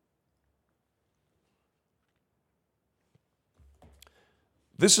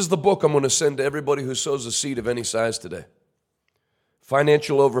 This is the book I'm going to send to everybody who sows a seed of any size today.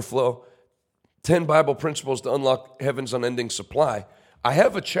 Financial Overflow, 10 Bible Principles to Unlock Heaven's Unending Supply. I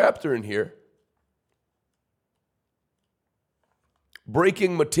have a chapter in here,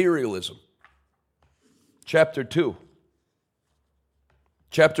 Breaking Materialism, chapter 2.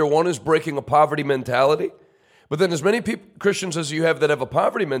 Chapter 1 is breaking a poverty mentality. But then as many Christians as you have that have a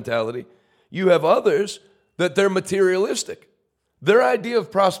poverty mentality, you have others that they're materialistic. Their idea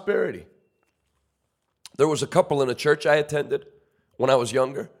of prosperity. There was a couple in a church I attended when I was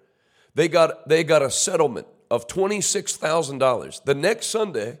younger. They got a settlement of $26,000. The next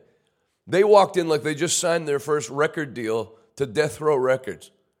Sunday, they walked in like they just signed their first record deal to Death Row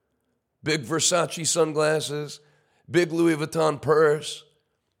Records. Big Versace sunglasses, big Louis Vuitton purse,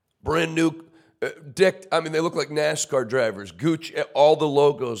 brand new decked. I mean, they look like NASCAR drivers. Gucci, all the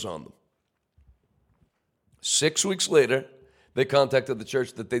logos on them. 6 weeks later, they contacted the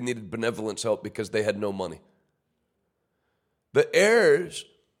church that they needed benevolence help because they had no money. The errors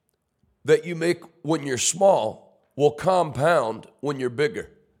that you make when you're small will compound when you're bigger.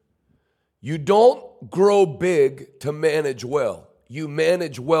 You don't grow big to manage well. You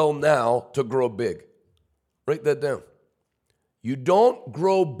manage well now to grow big. Write that down. You don't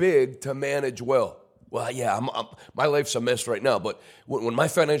grow big to manage well. Well, yeah, my life's a mess right now, but when my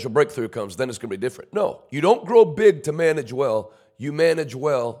financial breakthrough comes, then it's going to be different. No, you don't grow big to manage well. You manage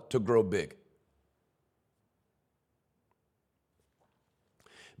well to grow big.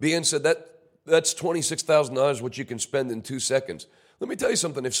 Being said, that's $26,000, which you can spend in 2 seconds. Let me tell you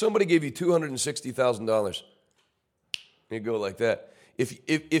something. If somebody gave you $260,000, you go like that.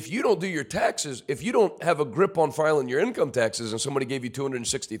 If you don't do your taxes, if you don't have a grip on filing your income taxes and somebody gave you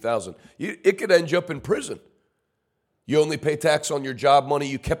 $260,000, it could end you up in prison. You only pay tax on your job money.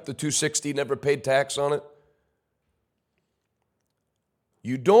 You kept the $260, never paid tax on it.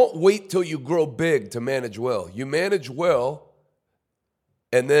 You don't wait till you grow big to manage well. You manage well,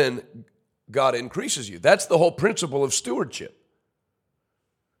 and then God increases you. That's the whole principle of stewardship.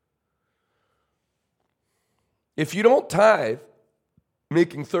 If you don't tithe,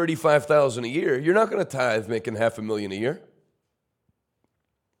 making $35,000 a year, you're not going to tithe making $500,000 a year.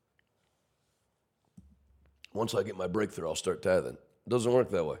 Once I get my breakthrough, I'll start tithing. It doesn't work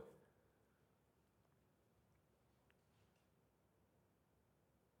that way.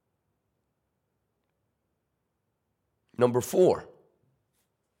 Number 4.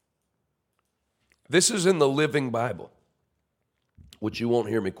 This is in the Living Bible, which you won't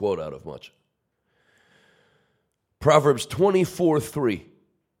hear me quote out of much. Proverbs 24:3.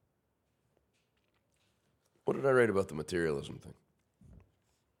 What did I write about the materialism thing?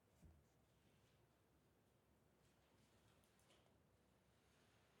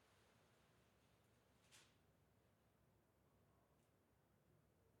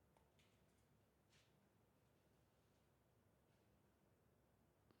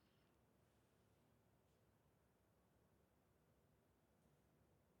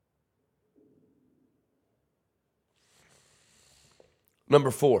 Number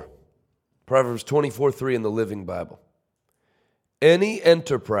 4, Proverbs 24:3 in the Living Bible. Any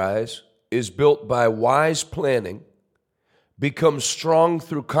enterprise is built by wise planning, becomes strong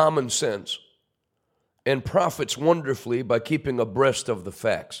through common sense, and profits wonderfully by keeping abreast of the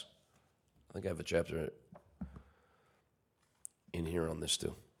facts. I think I have a chapter in here on this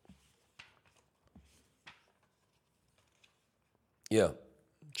too. Yeah,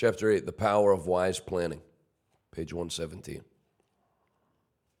 chapter 8, The Power of Wise Planning, page 117.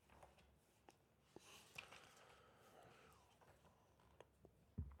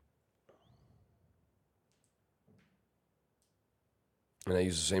 And I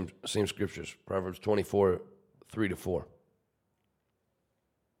use the same scriptures, Proverbs 24:3-4.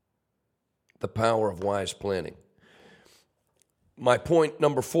 The power of wise planning. My point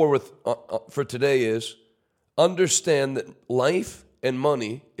number 4 for today is Understand that life and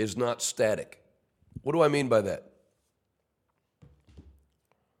money is not static. What do I mean by that?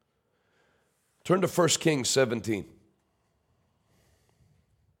 Turn to 1 Kings 17.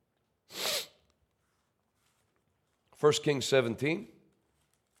 First Kings 17.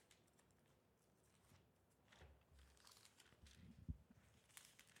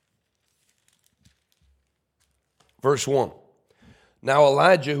 Verse 1. Now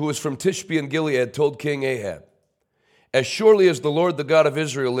Elijah, who was from Tishbe in Gilead, told King Ahab, as surely as the Lord, the God of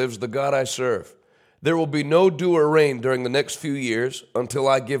Israel, lives, the God I serve, there will be no dew or rain during the next few years until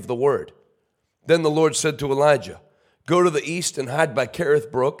I give the word. Then the Lord said to Elijah, go to the east and hide by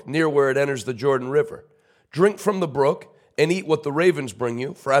Kerith Brook, near where it enters the Jordan River. Drink from the brook and eat what the ravens bring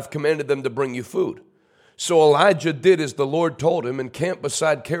you, for I've commanded them to bring you food. So Elijah did as the Lord told him and camped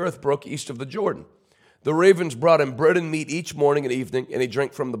beside Kerith Brook east of the Jordan. The ravens brought him bread and meat each morning and evening, and he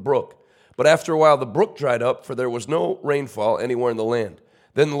drank from the brook. But after a while the brook dried up, for there was no rainfall anywhere in the land.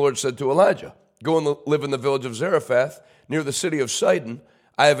 Then the Lord said to Elijah, go and live in the village of Zarephath, near the city of Sidon.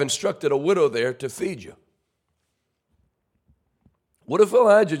 I have instructed a widow there to feed you. What if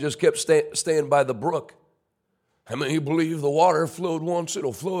Elijah just kept staying by the brook? How many believe the water flowed once,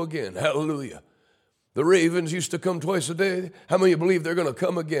 it'll flow again? Hallelujah. The ravens used to come twice a day. How many believe they're going to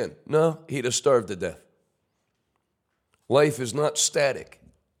come again? No, he'd have starved to death. Life is not static.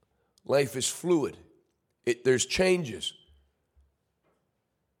 Life is fluid. There's changes.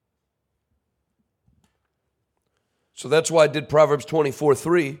 So that's why I did Proverbs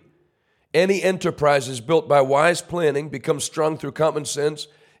 24:3. Any enterprise is built by wise planning, becomes strong through common sense,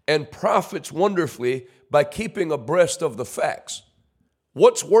 and profits wonderfully by keeping abreast of the facts.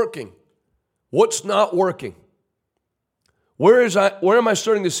 What's working? What's not working? Where am I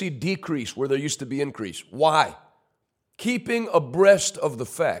starting to see decrease where there used to be increase? Why? Keeping abreast of the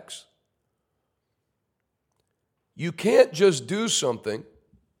facts. You can't just do something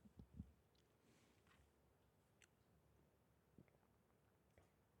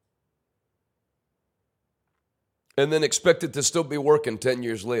and then expect it to still be working 10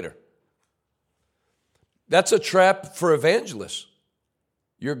 years later. That's a trap for evangelists.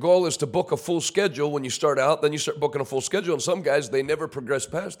 Your goal is to book a full schedule when you start out, then you start booking a full schedule, and some guys, they never progress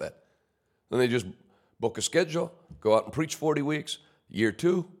past that. Then they just book a schedule, go out and preach 40 weeks, year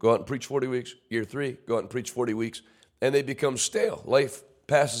 2, go out and preach 40 weeks, year 3, go out and preach 40 weeks, and they become stale. Life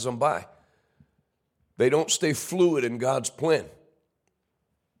passes them by. They don't stay fluid in God's plan.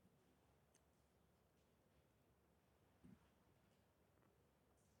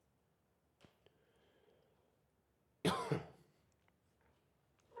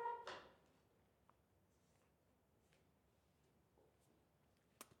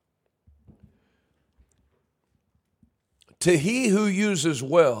 To he who uses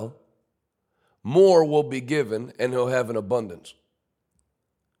well, more will be given, and he'll have an abundance.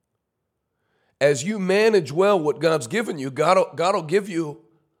 As you manage well what God's given you, God will give you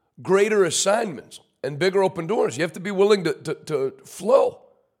greater assignments and bigger open doors. You have to be willing to flow.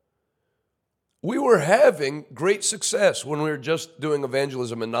 We were having great success when we were just doing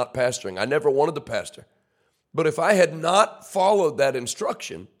evangelism and not pastoring. I never wanted to pastor. But if I had not followed that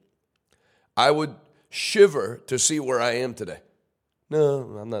instruction, I would shiver to see where I am today.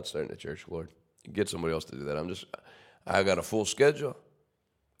 No, I'm not starting a church, Lord. Get somebody else to do that. I got a full schedule.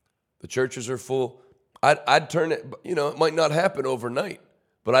 The churches are full. I'd turn it, it might not happen overnight,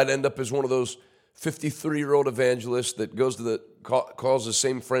 but I'd end up as one of those 53-year-old evangelists that calls the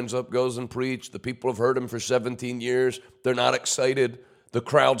same friends up, goes and preach. The people have heard him for 17 years. They're not excited. The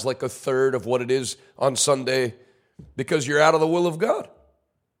crowd's like a third of what it is on Sunday because you're out of the will of God.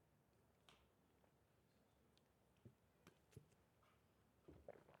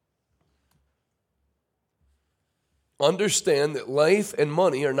 Understand that life and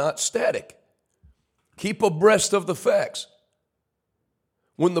money are not static. Keep abreast of the facts.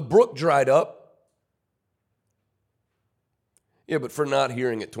 When the brook dried up, but for not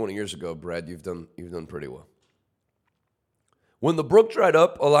hearing it 20 years ago, Brad, you've done pretty well. When the brook dried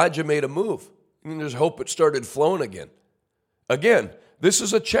up, Elijah made a move. And there's hope it started flowing again. Again, this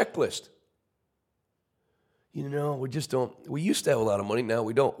is a checklist. We used to have a lot of money, now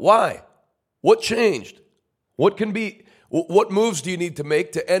we don't. Why? What changed? What moves do you need to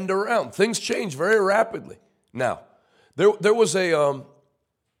make to end around? Things change very rapidly. Now, there was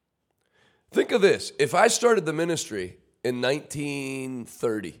think of this. If I started the ministry in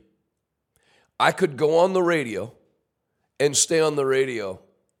 1930, I could go on the radio and stay on the radio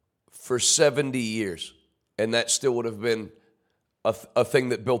for 70 years, and that still would have been a thing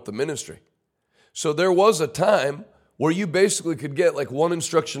that built the ministry. So there was a time where you basically could get like one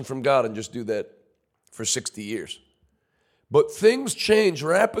instruction from God and just do that for 60 years. But things change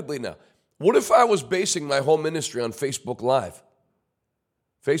rapidly now. What if I was basing my whole ministry on Facebook Live?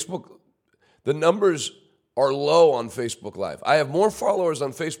 Facebook, the numbers are low on Facebook Live. I have more followers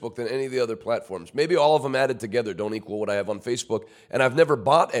on Facebook than any of the other platforms. Maybe all of them added together don't equal what I have on Facebook, and I've never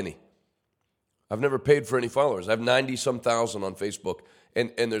bought any. I've never paid for any followers. I have 90-some thousand on Facebook,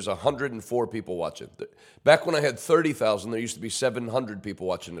 and there's 104 people watching. Back when I had 30,000, there used to be 700 people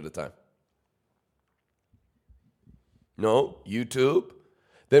watching at a time. No, YouTube.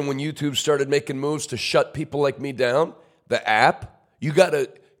 Then when YouTube started making moves to shut people like me down, the app, you got to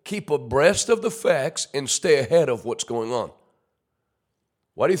keep abreast of the facts and stay ahead of what's going on.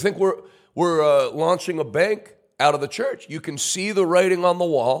 Why do you think we're launching a bank out of the church? You can see the writing on the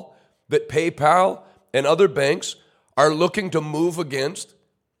wall that PayPal and other banks are looking to move against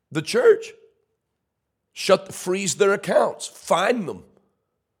the church. Freeze their accounts, fine them.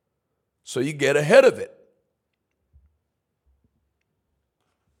 So you get ahead of it.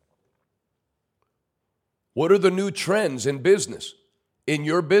 What are the new trends in business, in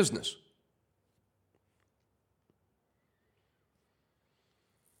your business?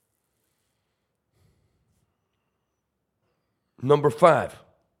 Number 5.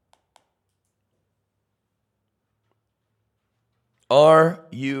 Are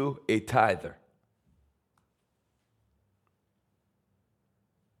you a tither?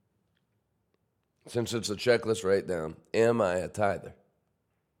 Since it's a checklist, write down, am I a tither?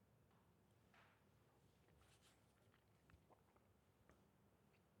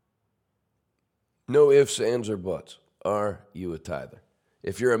 No ifs, ands, or buts. Are you a tither?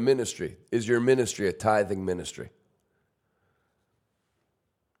 If you're a ministry, is your ministry a tithing ministry?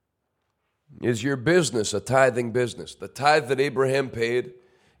 Is your business a tithing business? The tithe that Abraham paid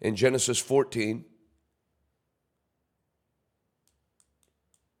in Genesis 14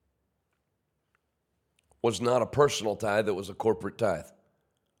 was not a personal tithe, it was a corporate tithe.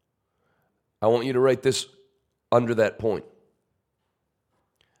 I want you to write this under that point.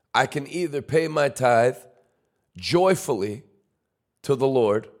 I can either pay my tithe joyfully to the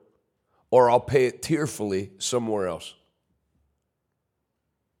Lord, or I'll pay it tearfully somewhere else.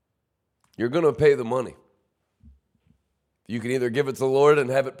 You're going to pay the money. You can either give it to the Lord and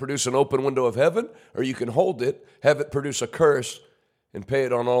have it produce an open window of heaven, or you can hold it, have it produce a curse, and pay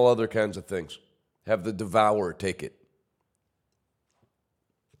it on all other kinds of things. Have the devourer take it.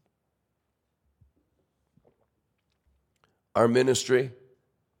 Our ministry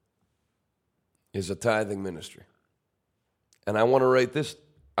is a tithing ministry. And I want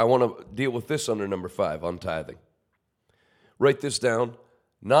to deal with this under number 5 on tithing. Write this down.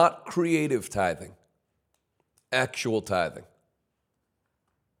 Not creative tithing, actual tithing.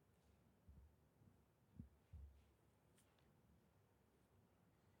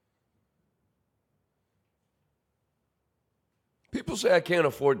 People say I can't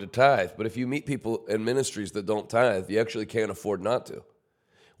afford to tithe, but if you meet people in ministries that don't tithe, you actually can't afford not to.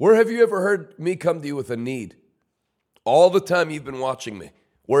 Where have you ever heard me come to you with a need? All the time you've been watching me.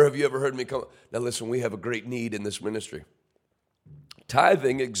 Where have you ever heard me come? Now listen, we have a great need in this ministry.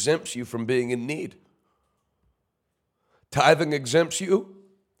 Tithing exempts you from being in need. Tithing exempts you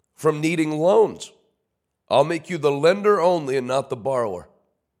from needing loans. I'll make you the lender only and not the borrower.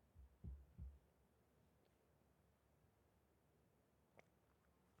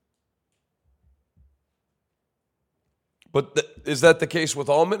 But is that the case with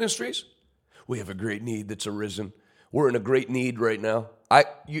all ministries? We have a great need that's arisen. We're in a great need right now. I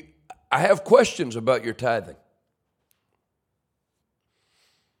have questions about your tithing.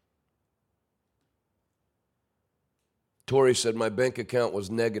 Tori said my bank account was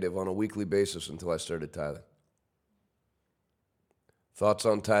negative on a weekly basis until I started tithing. Thoughts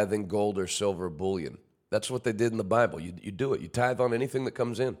on tithing gold or silver bullion? That's what they did in the Bible. You do it. You tithe on anything that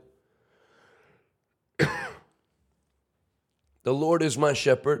comes in. The Lord is my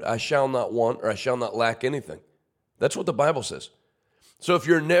shepherd, I shall not want, or I shall not lack anything. That's what the Bible says. So if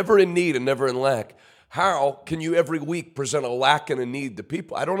you're never in need and never in lack, how can you every week present a lack and a need to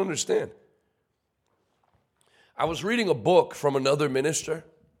people? I don't understand. I was reading a book from another minister,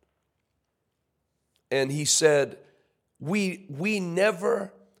 and he said, we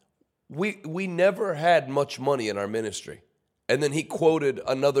never had much money in our ministry. And then he quoted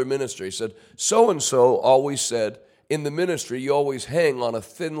another minister. He said, so-and-so always said, in the ministry, you always hang on a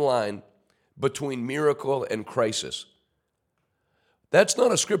thin line between miracle and crisis. That's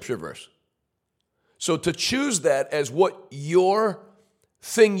not a scripture verse. So to choose that as what your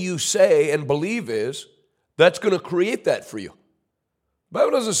thing you say and believe is, that's going to create that for you. The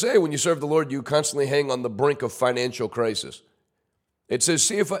Bible doesn't say when you serve the Lord, you constantly hang on the brink of financial crisis. It says,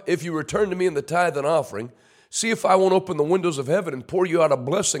 see if you return to me in the tithe and offering, see if I won't open the windows of heaven and pour you out a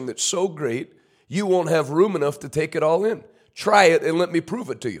blessing that's so great, you won't have room enough to take it all in. Try it and let me prove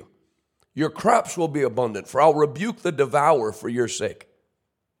it to you. Your crops will be abundant, for I'll rebuke the devourer for your sake.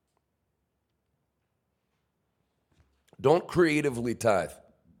 Don't creatively tithe.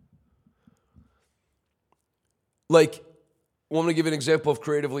 Like, want me to give you an example of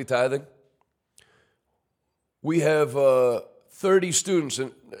creatively tithing? We have 30 students,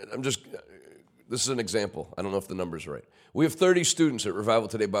 and this is an example. I don't know if the number's right. We have 30 students at Revival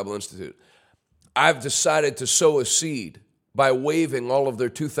Today Bible Institute. I've decided to sow a seed by waiving all of their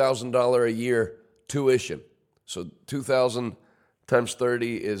 $2,000 a year tuition. So 2,000 times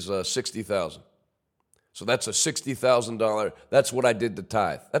 30 is 60,000. So that's a $60,000. That's what I did to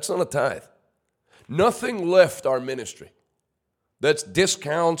tithe. That's not a tithe. Nothing left our ministry. That's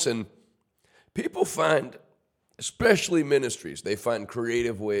discounts, and people find, especially ministries, they find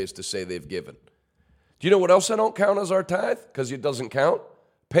creative ways to say they've given. Do you know what else I don't count as our tithe? Because it doesn't count?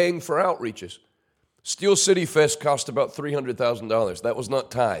 Paying for outreaches. Steel City Fest cost about $300,000. That was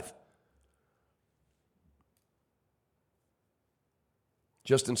not tithe.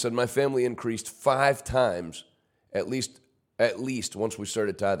 Justin said, my family increased 5 times, at least once we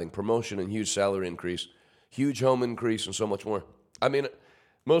started tithing. Promotion and huge salary increase, huge home increase, and so much more. I mean,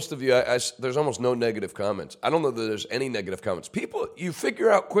 most of you, there's almost no negative comments. I don't know that there's any negative comments. People, you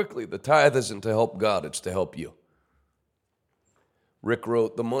figure out quickly the tithe isn't to help God, it's to help you. Rick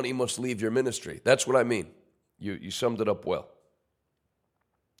wrote, the money must leave your ministry. That's what I mean. You summed it up well.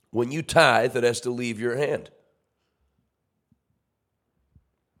 When you tithe, it has to leave your hand.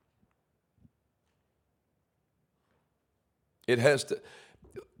 It has to.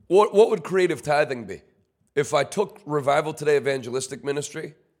 What would creative tithing be? If I took Revival Today evangelistic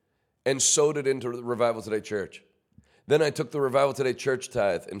ministry and sowed it into the Revival Today church. Then I took the Revival Today church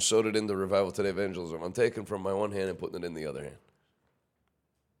tithe and sowed it into Revival Today evangelism. I'm taking from my one hand and putting it in the other hand.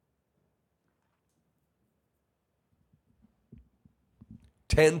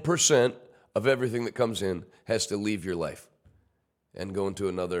 %10 of everything that comes in has to leave your life and go into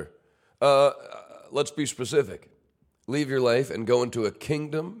another. Let's be specific. Leave your life and go into a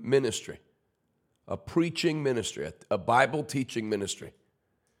kingdom ministry, a preaching ministry, a Bible teaching ministry.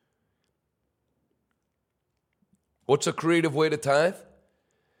 What's a creative way to tithe?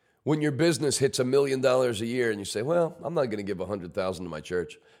 When your business hits $1 million a year and you say, well, I'm not going to give $100,000 to my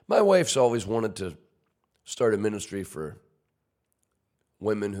church. My wife's always wanted to start a ministry for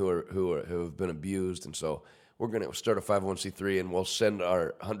women who have been abused, and so we're going to start a 501c3 and we'll send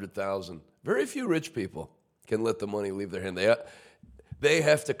our $100,000. Very few rich people can let the money leave their hand. They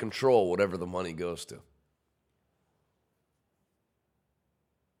have to control whatever the money goes to.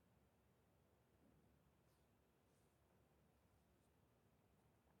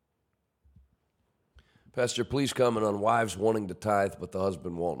 Pastor, please comment on wives wanting to tithe, but the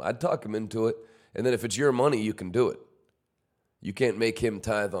husband won't. I'd talk him into it, and then if it's your money, you can do it. You can't make him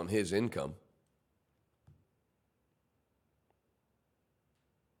tithe on his income.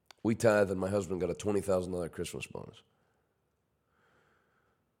 We tithe, and my husband got a $20,000 Christmas bonus.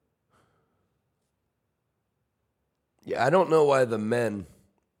 Yeah, I don't know why the men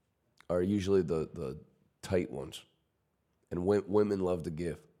are usually the tight ones, and women love to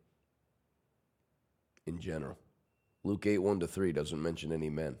give in general. Luke 8:1-3 doesn't mention any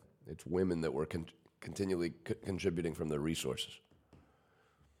men. It's women that were continually contributing from their resources.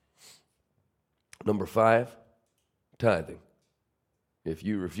 Number 5, tithing. If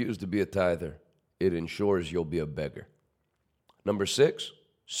you refuse to be a tither, it ensures you'll be a beggar. Number 6,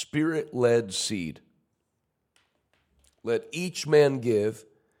 spirit-led seed. Let each man give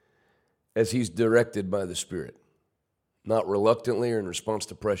as he's directed by the Spirit, not reluctantly or in response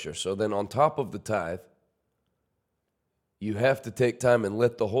to pressure. So then on top of the tithe, you have to take time and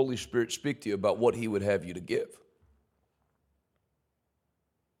let the Holy Spirit speak to you about what he would have you to give.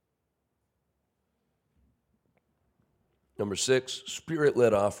 Number 6,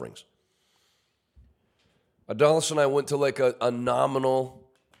 spirit-led offerings. Adalis and I went to like a nominal,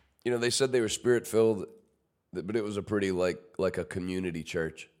 they said they were spirit-filled, but it was a pretty like a community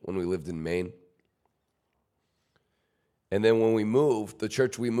church when we lived in Maine. And then when we moved, the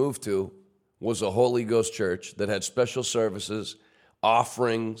church we moved to was a Holy Ghost church that had special services,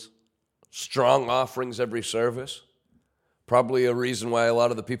 offerings, strong offerings every service. Probably a reason why a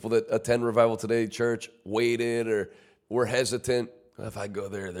lot of the people that attend Revival Today Church waited or were hesitant. If I go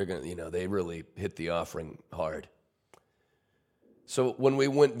there, they're going to, they really hit the offering hard. So when we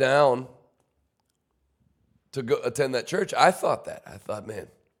went down to go attend that church, I thought, man,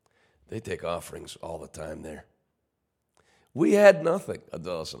 they take offerings all the time there. We had nothing,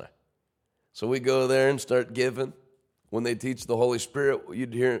 Adonis and I. So we go there and start giving. When they teach the Holy Spirit,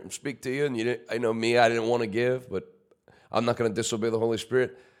 you'd hear him speak to you, and I know me, I didn't want to give, but I'm not going to disobey the Holy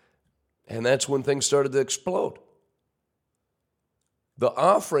Spirit. And that's when things started to explode. The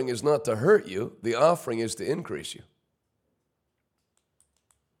offering is not to hurt you. The offering is to increase you.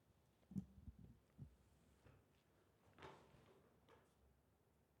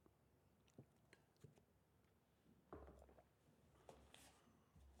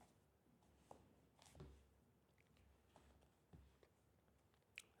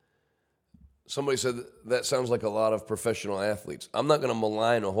 Somebody said that sounds like a lot of professional athletes. I'm not going to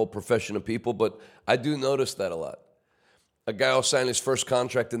malign a whole profession of people, but I do notice that a lot. A guy will sign his first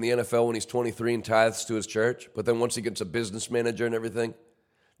contract in the NFL when he's 23 and tithes to his church, but then once he gets a business manager and everything,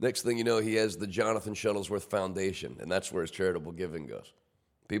 next thing you know, he has the Jonathan Shuttlesworth Foundation, and that's where his charitable giving goes.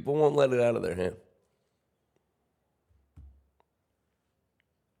 People won't let it out of their hand.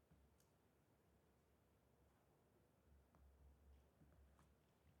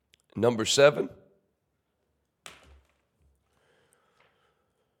 Number 7.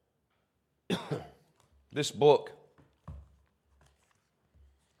 This book,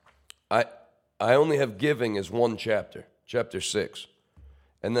 I only have giving as one chapter, chapter 6.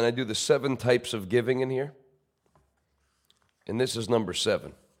 And then I do the 7 types of giving in here. And this is number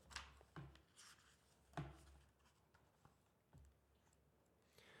 7.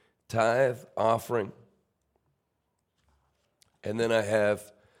 Tithe, offering. And then I have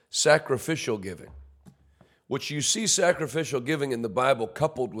sacrificial giving, which you see sacrificial giving in the Bible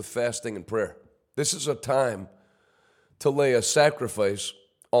coupled with fasting and prayer. This is a time to lay a sacrifice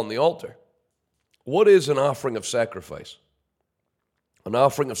on the altar. What is an offering of sacrifice? An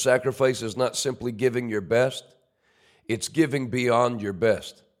offering of sacrifice is not simply giving your best, it's giving beyond your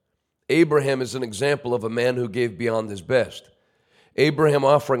best. Abraham is an example of a man who gave beyond his best. Abraham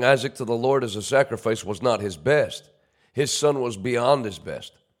offering Isaac to the Lord as a sacrifice was not his best. His son was beyond his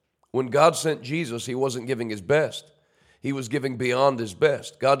best. When God sent Jesus, he wasn't giving his best. He was giving beyond his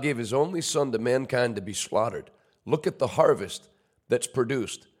best. God gave his only son to mankind to be slaughtered. Look at the harvest that's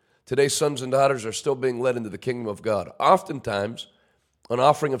produced. Today's sons and daughters are still being led into the kingdom of God. Oftentimes, an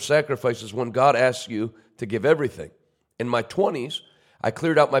offering of sacrifice is when God asks you to give everything. In my 20s, I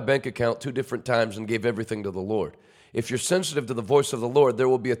cleared out my bank account 2 different times and gave everything to the Lord. If you're sensitive to the voice of the Lord, there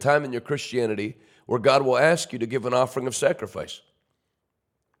will be a time in your Christianity where God will ask you to give an offering of sacrifice.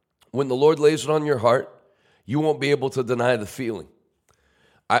 When the Lord lays it on your heart, you won't be able to deny the feeling.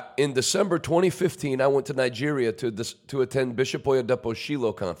 In December 2015, I went to Nigeria to attend Bishop Oyedepo's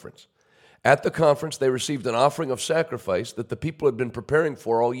Shiloh conference. At the conference, they received an offering of sacrifice that the people had been preparing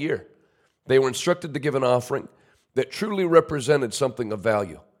for all year. They were instructed to give an offering that truly represented something of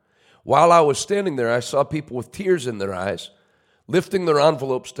value. While I was standing there, I saw people with tears in their eyes lifting their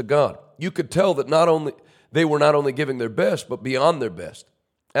envelopes to God. You could tell that they were not only giving their best, but beyond their best.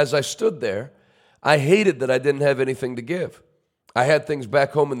 As I stood there, I hated that I didn't have anything to give. I had things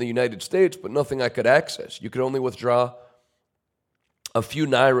back home in the United States, but nothing I could access. You could only withdraw a few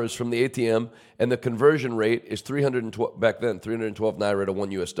nairas from the ATM, and the conversion rate is 312 back then, 312 naira to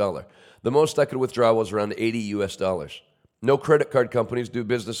 $1. The most I could withdraw was around $80. No credit card companies do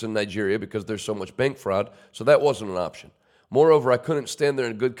business in Nigeria because there's so much bank fraud, so that wasn't an option. Moreover, I couldn't stand there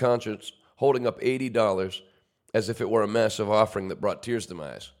in good conscience holding up $80 as if it were a massive offering that brought tears to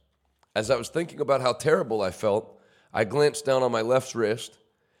my eyes. As I was thinking about how terrible I felt, I glanced down on my left wrist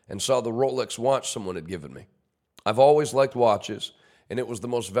and saw the Rolex watch someone had given me. I've always liked watches, and it was the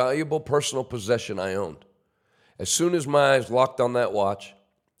most valuable personal possession I owned. As soon as my eyes locked on that watch,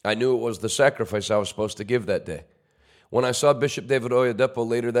 I knew it was the sacrifice I was supposed to give that day. When I saw Bishop David Oyedepo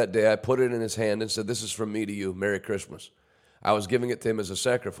later that day, I put it in his hand and said, "This is from me to you. Merry Christmas." I was giving it to him as a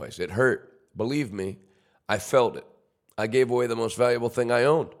sacrifice. It hurt. Believe me, I felt it. I gave away the most valuable thing I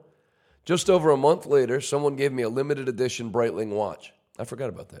owned. Just over a month later, someone gave me a limited edition Breitling watch. I forgot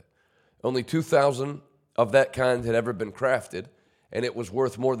about that. Only 2,000 of that kind had ever been crafted, and it was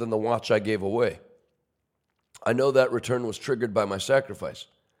worth more than the watch I gave away. I know that return was triggered by my sacrifice.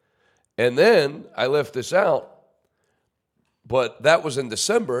 And then I left this out, but that was in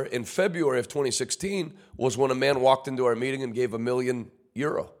December. In February of 2016 was when a man walked into our meeting and gave €1 million,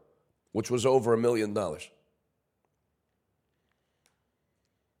 which was over $1 million.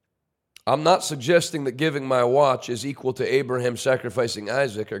 I'm not suggesting that giving my watch is equal to Abraham sacrificing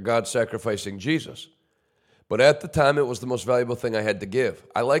Isaac or God sacrificing Jesus. But at the time, it was the most valuable thing I had to give.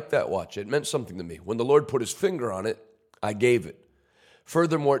 I liked that watch. It meant something to me. When the Lord put his finger on it, I gave it.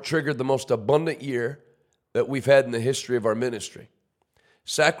 Furthermore, it triggered the most abundant year that we've had in the history of our ministry.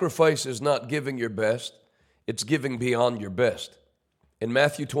 Sacrifice is not giving your best. It's giving beyond your best. In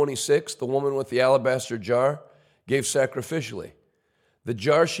Matthew 26, the woman with the alabaster jar gave sacrificially. The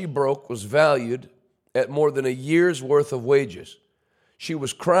jar she broke was valued at more than a year's worth of wages. She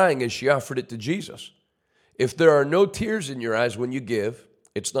was crying as she offered it to Jesus. If there are no tears in your eyes when you give,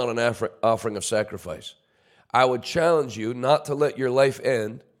 it's not an offering of sacrifice. I would challenge you not to let your life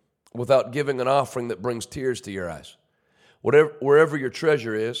end without giving an offering that brings tears to your eyes. Wherever your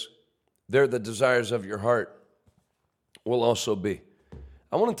treasure is, there the desires of your heart will also be.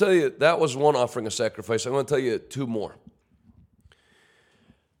 I want to tell you, that was one offering of sacrifice. I want to tell you two more.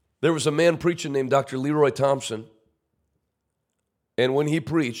 There was a man preaching named Dr. Leroy Thompson, and when he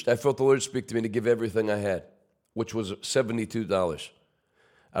preached, I felt the Lord speak to me to give everything I had, which was $72.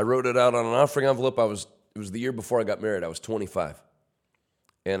 I wrote it out on an offering envelope. It was the year before I got married. I was 25.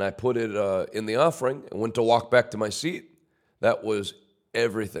 And I put it in the offering and went to walk back to my seat. That was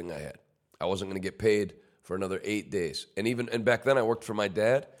everything I had. I wasn't going to get paid for another 8 days. And back then I worked for my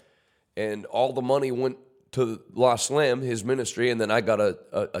dad, and all the money went to Lost Lamb, his ministry, and then I got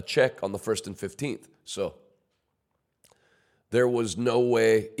a check on the 1st and 15th. So there was no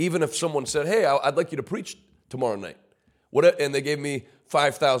way, even if someone said, hey, I'd like you to preach tomorrow night, and they gave me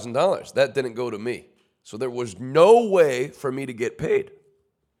 $5,000, that didn't go to me. So there was no way for me to get paid.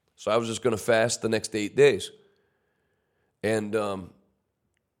 So I was just going to fast the next 8 days. And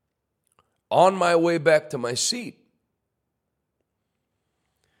on my way back to my seat,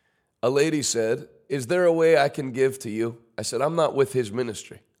 a lady said, is there a way I can give to you? I said, I'm not with his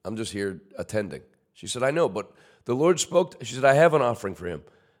ministry. I'm just here attending. She said, I know, but the Lord spoke. She said, I have an offering for him,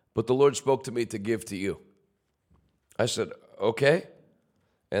 but the Lord spoke to me to give to you. I said, okay.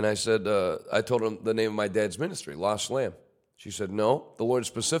 And I said, I told him the name of my dad's ministry, Lost Lamb. She said, no, the Lord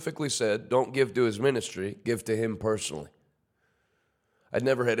specifically said, don't give to his ministry, give to him personally. I'd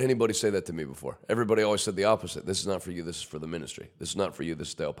never had anybody say that to me before. Everybody always said the opposite. This is not for you, this is for the ministry. This is not for you, this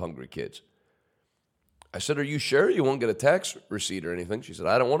is to help hungry kids. I said, are you sure you won't get a tax receipt or anything? She said,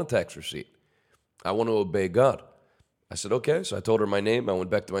 I don't want a tax receipt. I want to obey God. I said, okay. So I told her my name. I went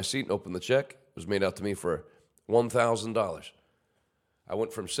back to my seat and opened the check. It was made out to me for $1,000. I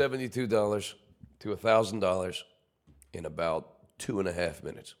went from $72 to $1,000 in about 2.5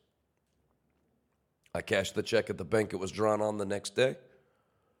 minutes. I cashed the check at the bank it was drawn on the next day.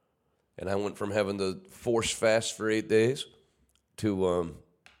 And I went from having to force fast for 8 days to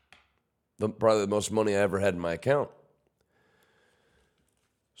probably the most money I ever had in my account.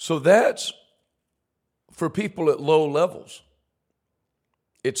 So that's for people at low levels.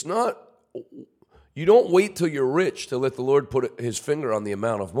 It's not, you don't wait till you're rich to let the Lord put his finger on the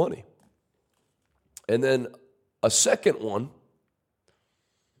amount of money. And then a second one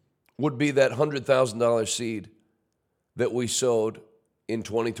would be that $100,000 seed that we sowed in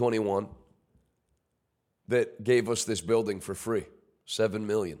 2021 that gave us this building for free, $7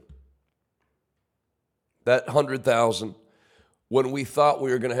 million. That $100,000, when we thought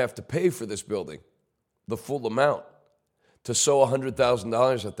we were going to have to pay for this building, the full amount, to sow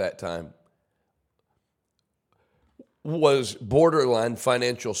 $100,000 at that time was borderline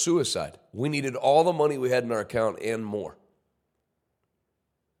financial suicide. We needed all the money we had in our account and more.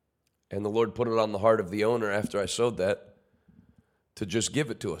 And the Lord put it on the heart of the owner after I sowed that to just give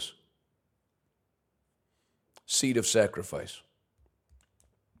it to us. Seed of sacrifice.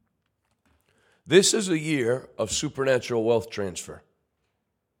 This is a year of supernatural wealth transfer.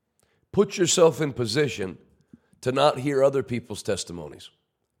 Put yourself in position to not hear other people's testimonies,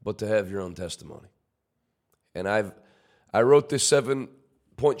 but to have your own testimony. And I wrote this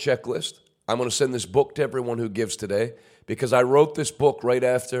 7-point checklist. I'm going to send this book to everyone who gives today because I wrote this book right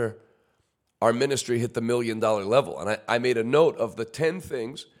after our ministry hit the $1 million level. And I made a note of the 10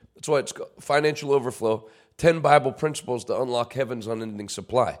 things. That's why it's Financial Overflow, 10 Bible principles to unlock heaven's unending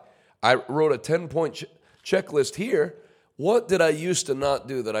supply. I wrote a 10-point checklist here. What did I used to not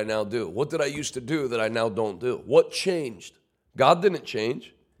do that I now do? What did I used to do that I now don't do? What changed? God didn't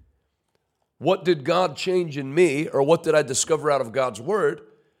change. What did God change in me, or what did I discover out of God's word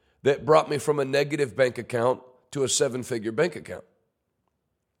that brought me from a negative bank account to a 7-figure bank account?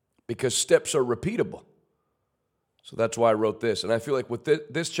 Because steps are repeatable. So that's why I wrote this. And I feel like with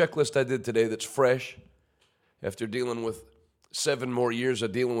this checklist I did today that's fresh, after dealing with 7 more years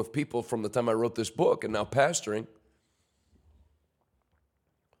of dealing with people from the time I wrote this book and now pastoring,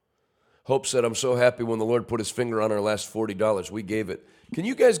 Hope said, I'm so happy when the Lord put his finger on our last $40. We gave it. Can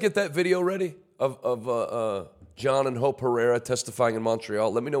you guys get that video ready of John and Hope Herrera testifying in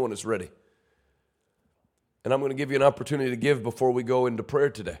Montreal? Let me know when it's ready. And I'm going to give you an opportunity to give before we go into prayer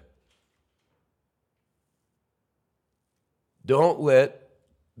today. Don't let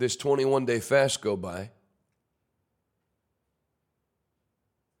this 21-day fast go by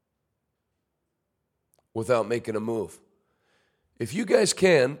without making a move. If you guys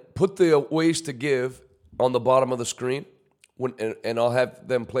can, put the ways to give on the bottom of the screen, and I'll have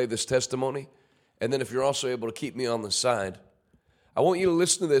them play this testimony. And then if you're also able to keep me on the side, I want you to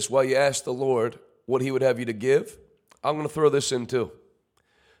listen to this while you ask the Lord what he would have you to give. I'm going to throw this in too.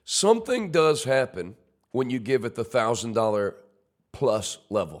 Something does happen when you give at the $1,000 plus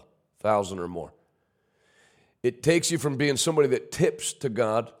level, 1,000 or more. It takes you from being somebody that tips to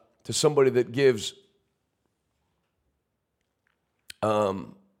God to somebody that gives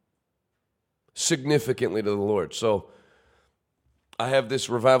significantly to the Lord. So I have this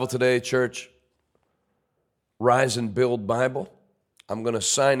Revival Today Church Rise and Build Bible. I'm going to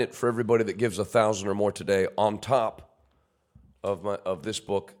sign it for everybody that gives 1,000 or more today on top of this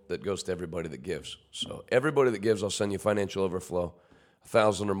book that goes to everybody that gives. So everybody that gives, I'll send you financial overflow,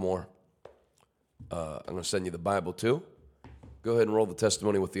 1,000 or more. I'm going to send you the Bible too. Go ahead and roll the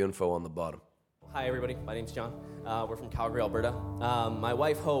testimony with the info on the bottom. Hi, everybody. My name's John. We're from Calgary, Alberta. My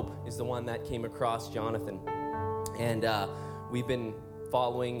wife, Hope, is the one that came across Jonathan. And we've been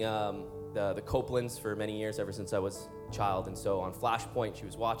following the Copelands for many years, ever since I was a child. And so on Flashpoint, she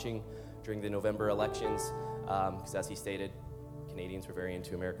was watching during the November elections, because as he stated, Canadians were very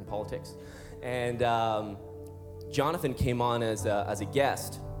into American politics. And Jonathan came on as a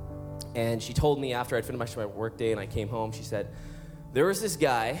guest. And she told me after I'd finished my work day and I came home, she said, there was this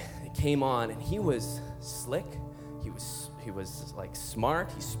guy that came on and he was slick. He was like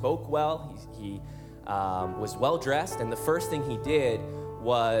smart. He spoke well. He was well dressed. And the first thing he did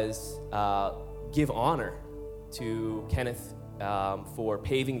was give honor to Kenneth for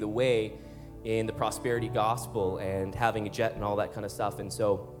paving the way in the prosperity gospel and having a jet and all that kind of stuff. And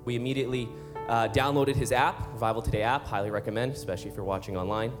so we immediately downloaded his app, Revival Today app. Highly recommend, especially if you're watching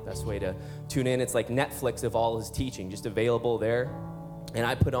online. Best way to tune in. It's like Netflix of all his teaching, just available there. And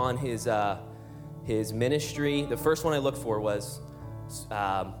I put on his ministry. The first one I looked for was,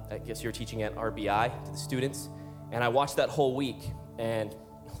 I guess you're teaching at RBI to the students. And I watched that whole week and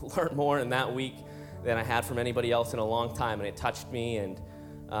learned more in that week than I had from anybody else in a long time. And it touched me. And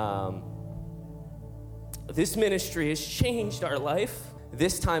this ministry has changed our life.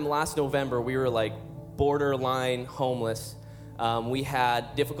 This time last November, we were like borderline homeless. We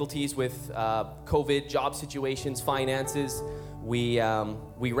had difficulties with COVID, job situations, finances. We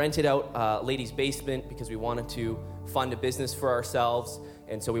rented out a lady's basement because we wanted to fund a business for ourselves.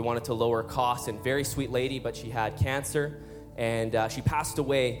 And so we wanted to lower costs. And very sweet lady, but she had cancer. And she passed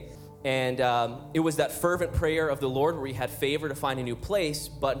away. And it was that fervent prayer of the Lord where we had favor to find a new place.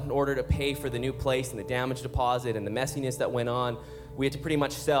 But in order to pay for the new place and the damage deposit and the messiness that went on, we had to pretty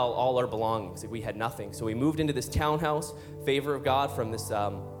much sell all our belongings. We had nothing. So we moved into this townhouse, favor of God from this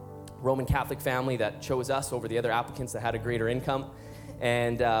Roman Catholic family that chose us over the other applicants that had a greater income,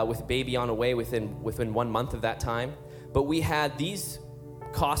 and with a baby on the way within 1 month of that time. But we had these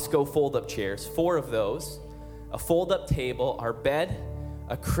Costco fold-up chairs, 4 of those, a fold-up table, our bed,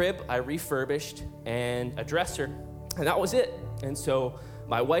 a crib I refurbished, and a dresser, and that was it. And so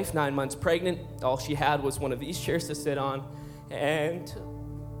my wife, 9 months pregnant, all she had was one of these chairs to sit on, and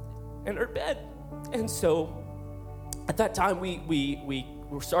her bed. And so at that time, we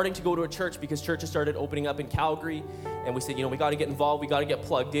were starting to go to a church because churches started opening up in Calgary. And we said, we got to get involved. We got to get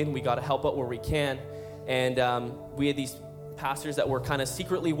plugged in. We got to help out where we can. And we had these pastors that were kind of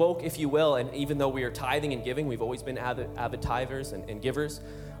secretly woke, if you will. And even though we are tithing and giving, we've always been avid tithers and givers.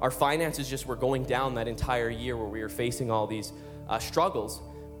 Our finances just were going down that entire year where we were facing all these struggles.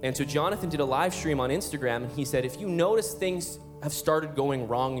 And so Jonathan did a live stream on Instagram, and he said, if you notice things have started going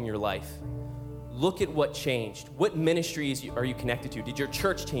wrong in your life, look at what changed. What ministries are you connected to? Did your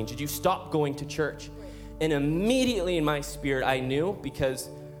church change? Did you stop going to church? And immediately in my spirit, I knew, because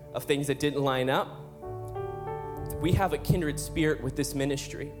of things that didn't line up, we have a kindred spirit with this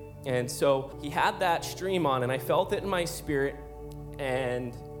ministry. And so he had that stream on, and I felt it in my spirit,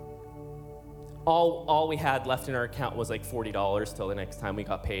 and all we had left in our account was like $40 till the next time we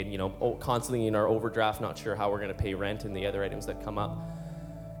got paid, constantly in our overdraft, not sure how we're going to pay rent and the other items that come up.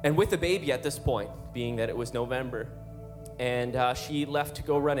 And with the baby at this point, being that it was November, and she left to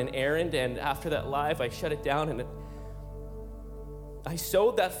go run an errand, and after that live, I shut it down, and I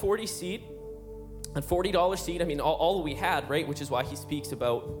sowed that $40 seed, a $40 seed, all we had, right, which is why he speaks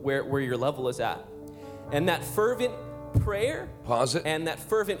about where your level is at. And that fervent prayer, pause it, and that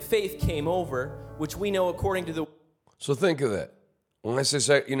fervent faith came over, which we know according to the... So think of that. When I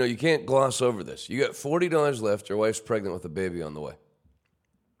say, you can't gloss over this. You got $40 left, your wife's pregnant with a baby on the way,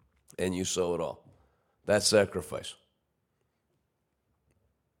 and you sow it all. That's sacrifice.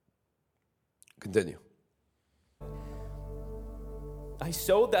 Continue. I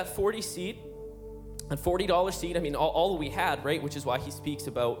sowed that 40 seed. a $40 seed, I mean, all we had, right? Which is why he speaks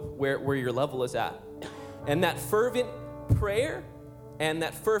about where your level is at. And that fervent prayer and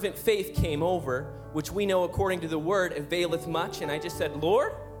that fervent faith came over, which we know according to the word availeth much. And I just said,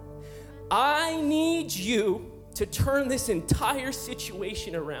 Lord, I need you to turn this entire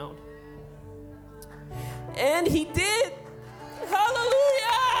situation around. And he did.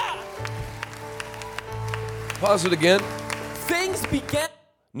 Hallelujah! Pause it again. Things began.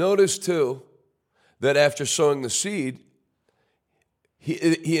 Notice, too, that after sowing the seed,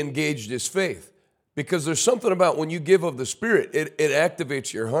 he engaged his faith. Because there's something about when you give of the Spirit, it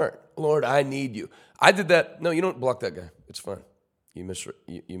activates your heart. Lord, I need you. I did that. No, you don't block that guy. It's fine. You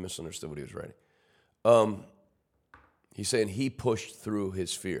misunderstood what he was writing. He's saying he pushed through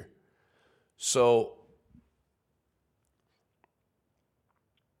his fear. So,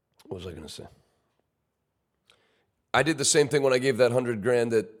 what was I going to say? I did the same thing when I gave that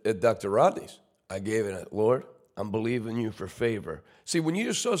 $100,000 at Dr. Rodney's. I gave it, Lord, I'm believing you for favor. See, when you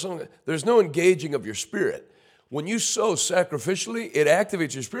just sow something, there's no engaging of your spirit. When you sow sacrificially, it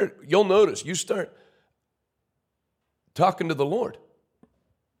activates your spirit. You'll notice, you start talking to the Lord.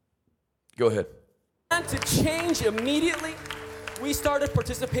 Go ahead. And to change immediately, we started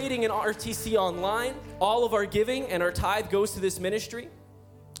participating in RTC Online. All of our giving and our tithe goes to this ministry.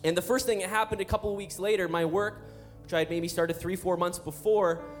 And the first thing that happened a couple of weeks later, my work, which I had maybe started 3-4 months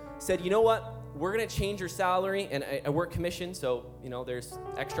before, said, you know what? We're going to change your salary, and I work commission, so, there's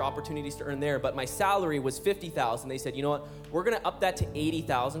extra opportunities to earn there, but my salary was $50,000. They said, you know what? We're going to up that to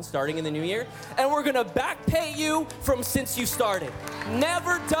 $80,000 starting in the new year, and we're going to back pay you from since you started.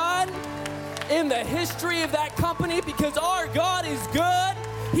 Never done in the history of that company, because our God is good.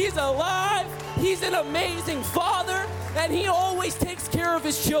 He's alive. He's an amazing father, and he always takes care of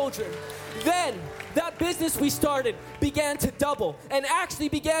his children. Then that business we started began to double and actually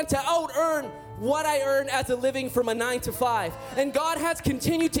began to out-earn what I earn as a living from a 9 to 5. And God has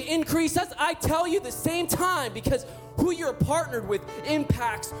continued to increase us. I tell you the same time, because who you're partnered with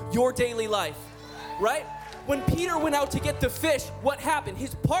impacts your daily life, right? When Peter went out to get the fish, what happened?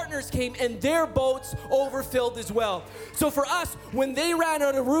 His partners came and their boats overfilled as well. So for us, when they ran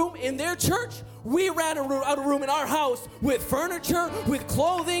out of room in their church, we ran out of room in our house with furniture, with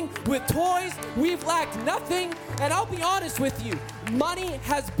clothing, with toys. We've lacked nothing. And I'll be honest with you, money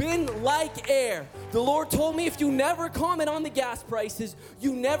has been like air. The Lord told me if you never comment on the gas prices,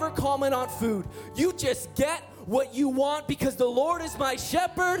 you never comment on food, you just get what you want, because the Lord is my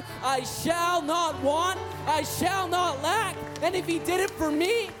shepherd. I shall not want, I shall not lack. And if he did it for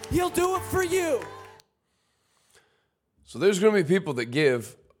me, he'll do it for you. So there's going to be people that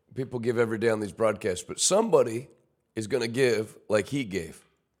give. People give every day on these broadcasts, but somebody is going to give like he gave,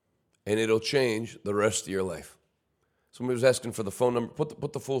 and it'll change the rest of your life. Somebody was asking for the phone number.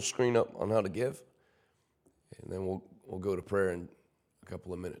 Put the full screen up on how to give, and then we'll go to prayer in a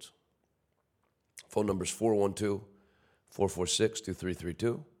couple of minutes. Phone number is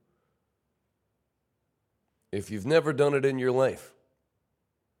 412-446-2332. If you've never done it in your life,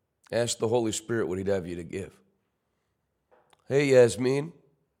 ask the Holy Spirit what he'd have you to give. Hey, Yasmin.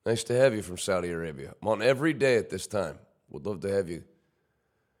 Nice to have you from Saudi Arabia. I'm on every day at this time. Would love to have you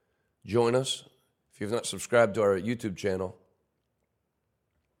join us. If you've not subscribed to our YouTube channel,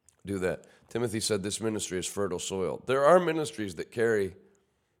 do that. Timothy said this ministry is fertile soil. There are ministries that carry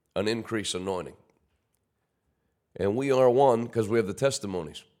an increased anointing. And we are one because we have the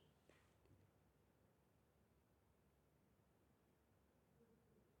testimonies.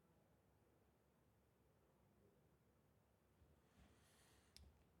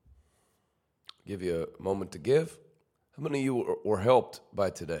 Give you a moment to give. How many of you were helped by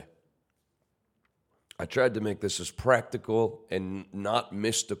today? I tried to make this as practical and not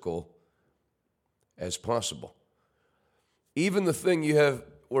mystical as possible. Even the thing you have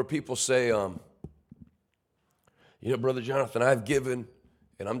where people say, Brother Jonathan, I've given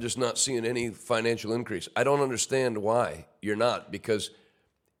and I'm just not seeing any financial increase. I don't understand why you're not, because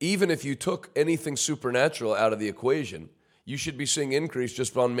even if you took anything supernatural out of the equation, you should be seeing increase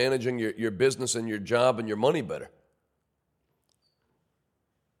just on managing your business and your job and your money better.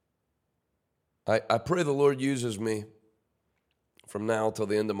 I pray the Lord uses me from now till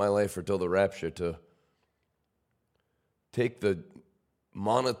the end of my life or till the rapture to take the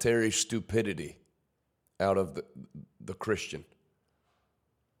monetary stupidity out of the Christian.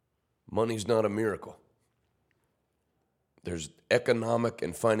 Money's not a miracle. There's economic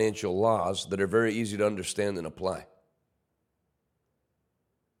and financial laws that are very easy to understand and apply.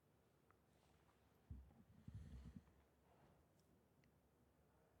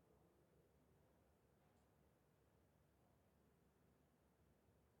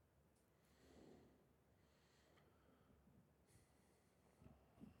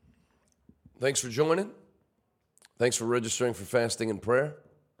 Thanks for joining. Thanks for registering for fasting and prayer.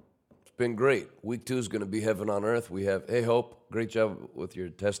 It's been great. Week 2 is going to be heaven on earth. We have, hey, Hope, great job with your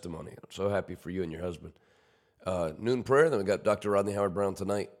testimony. I'm so happy for you and your husband. Noon prayer, then we got Dr. Rodney Howard-Brown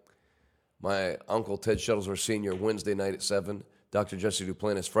tonight. My uncle Ted Shuttlesworth Sr. Wednesday night at 7. Dr. Jesse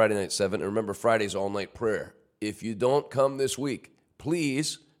Duplantis Friday night at 7. And remember, Friday's all-night prayer. If you don't come this week,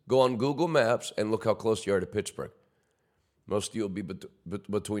 please go on Google Maps and look how close you are to Pittsburgh. Most of you will be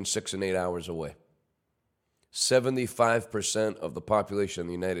between 6 and 8 hours away. 75% of the population in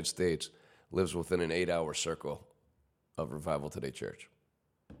the United States lives within an 8-hour circle of Revival Today Church.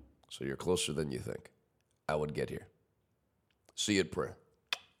 So you're closer than you think. I would get here. See you at prayer.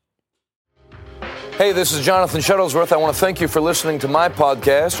 Hey, this is Jonathan Shuttlesworth. I want to thank you for listening to my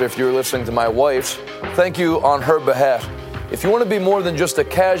podcast, or if you're listening to my wife's, thank you on her behalf. If you want to be more than just a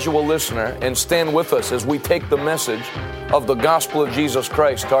casual listener and stand with us as we take the message of the gospel of Jesus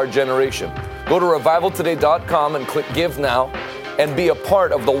Christ to our generation, go to revivaltoday.com and click Give Now and be a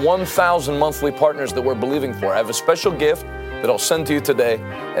part of the 1,000 monthly partners that we're believing for. I have a special gift that I'll send to you today,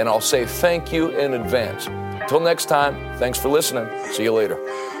 and I'll say thank you in advance. Until next time, thanks for listening. See you later.